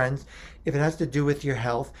with friends, if it has to do with your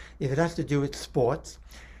health, if it has to do with sports,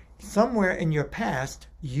 somewhere in your past,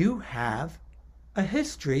 you have a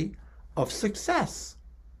history of success.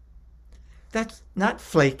 That's not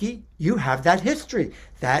flaky. You have that history.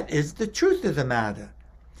 That is the truth of the matter.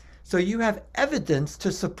 So you have evidence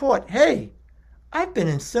to support, hey, I've been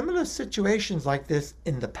in similar situations like this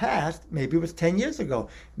in the past. Maybe it was 10 years ago.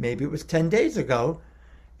 Maybe it was 10 days ago.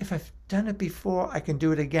 If I've done it before, I can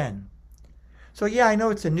do it again. So yeah, I know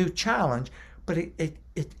it's a new challenge, but it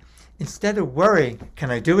instead of worrying, can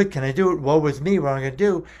I do it? Can I do it? Woe is me, what am I going to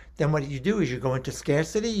do? Then what you do is you go into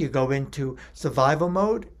scarcity, you go into survival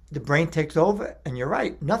mode, the brain takes over, and you're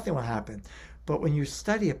right, nothing will happen. But when you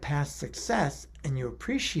study a past success and you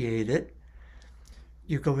appreciate it,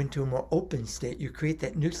 you go into a more open state. You create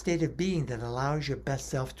that new state of being that allows your best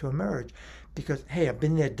self to emerge because, hey, I've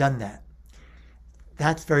been there, done that.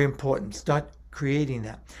 That's very important. Start creating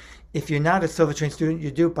that. If you're not a Silva trained student, you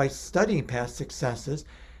do it by studying past successes.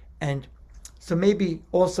 And so maybe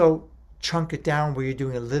also chunk it down where you're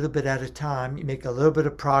doing a little bit at a time. You make a little bit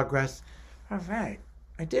of progress. All right,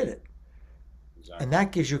 I did it. Exactly. And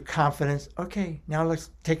that gives you confidence. Okay, now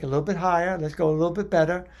let's take a little bit higher. Let's go a little bit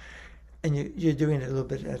better. And you're doing it a little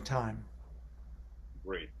bit at a time.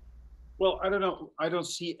 Great. Well, I don't know. I don't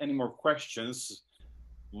see any more questions.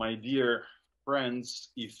 My dear friends,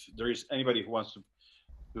 if there is anybody who wants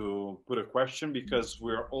to put a question, because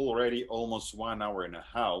we're already almost 1 hour and a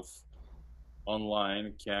half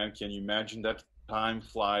online. Can you imagine that? Time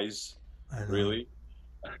flies, really.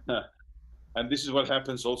 And this is what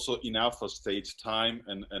happens also in alpha states. Time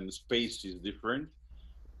and space is different.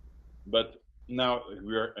 But now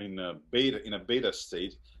we are in a beta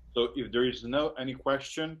state. So if there is any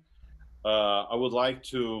question, I would like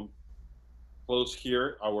to close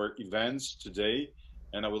here our events today,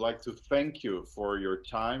 and I would like to thank you for your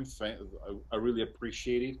time. I really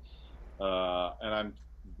appreciate it, and I'm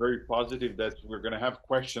very positive that we're going to have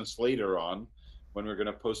questions later on when we're going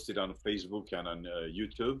to post it on Facebook and on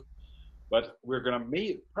YouTube. But we're going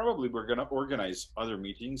to organize other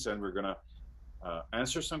meetings, and we're going to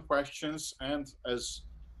answer some questions. And as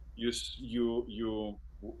you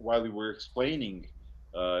while you were explaining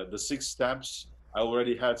the 6 steps, I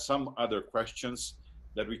already had some other questions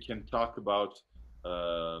that we can talk about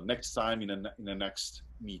next time in the next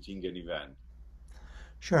meeting and event.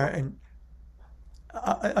 Sure. And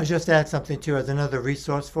I'll just add something too as another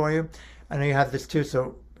resource for you. I know you have this too,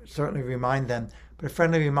 so certainly remind them. But a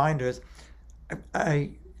friendly reminder is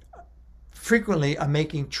I frequently I'm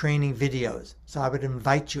making training videos. So I would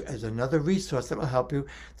invite you as another resource that will help you.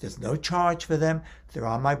 There's no charge for them. They're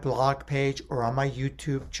on my blog page or on my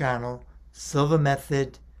YouTube channel, Silva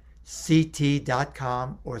Method,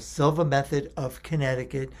 ct.com, or Silva Method of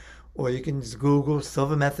Connecticut, or you can just Google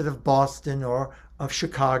Silva Method of Boston or of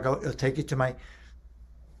Chicago. It'll take you to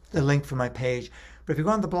the link for my page. But if you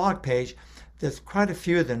go on the blog page, there's quite a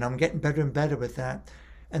few of them. I'm getting better and better with that.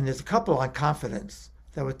 And there's a couple on confidence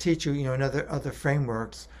that will teach you, other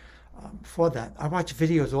frameworks for that. I watch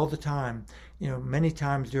videos all the time, many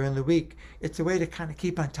times during the week. It's a way to kind of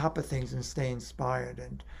keep on top of things and stay inspired.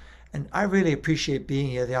 And I really appreciate being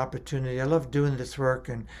here, the opportunity. I love doing this work.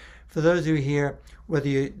 And for those of you here, whether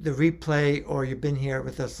the replay or you've been here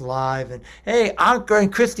with us live, and hey, Anka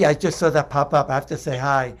and Christy, I just saw that pop up. I have to say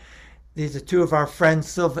hi. These are 2 of our friends,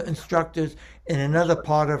 Silva instructors in another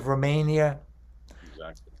part of Romania.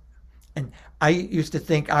 Exactly. And I used to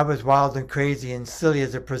think I was wild and crazy and silly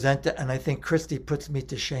as a presenter, and I think Christy puts me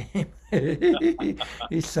to shame.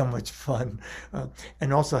 He's so much fun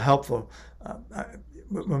and also helpful.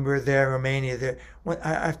 When we were there in Romania, I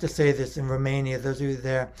have to say this, in Romania, those of you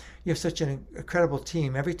there, you have such an incredible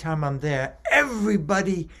team. Every time I'm there,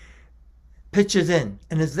 everybody pitches in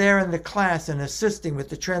and is there in the class and assisting with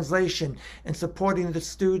the translation and supporting the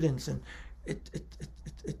students. And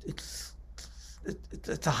it's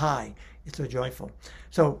a high. It's so joyful.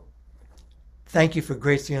 So thank you for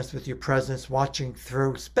gracing us with your presence, watching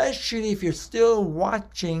through, especially if you're still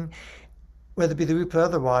watching, whether it be the replay or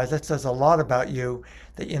otherwise. That says a lot about you,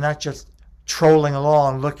 that you're not just trolling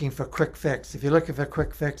along looking for quick fix. If you're looking for a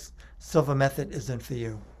quick fix, Silva Method isn't for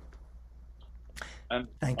you. And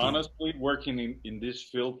honestly, working in this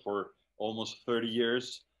field for almost 30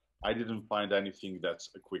 years, I didn't find anything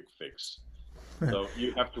that's a quick fix. So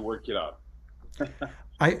you have to work it out.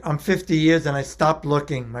 I'm 50 years and I stopped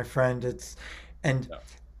looking, my friend.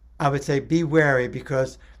 I would say be wary,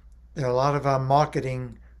 because there are a lot of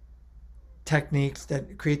marketing techniques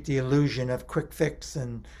that create the illusion of quick fix,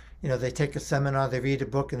 and They take a seminar, they read a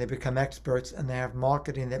book, and they become experts, and they have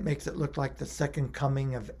marketing that makes it look like the second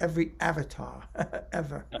coming of every avatar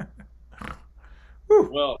ever. Woo.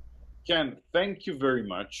 Well, Ken, thank you very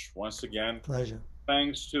much once again. Pleasure.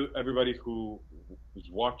 Thanks to everybody who was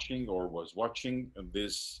watching or was watching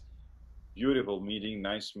this beautiful meeting,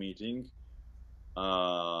 nice meeting.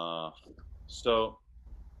 Uh, so,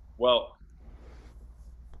 well,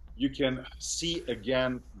 you can see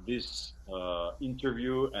again this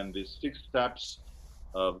interview and these 6 steps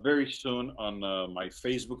very soon on my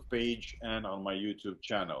Facebook page and on my YouTube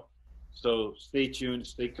channel. So stay tuned,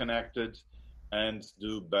 stay connected, and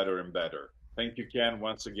do better and better. Thank you, Ken,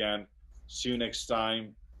 once again. See you next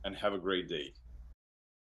time, and have a great day.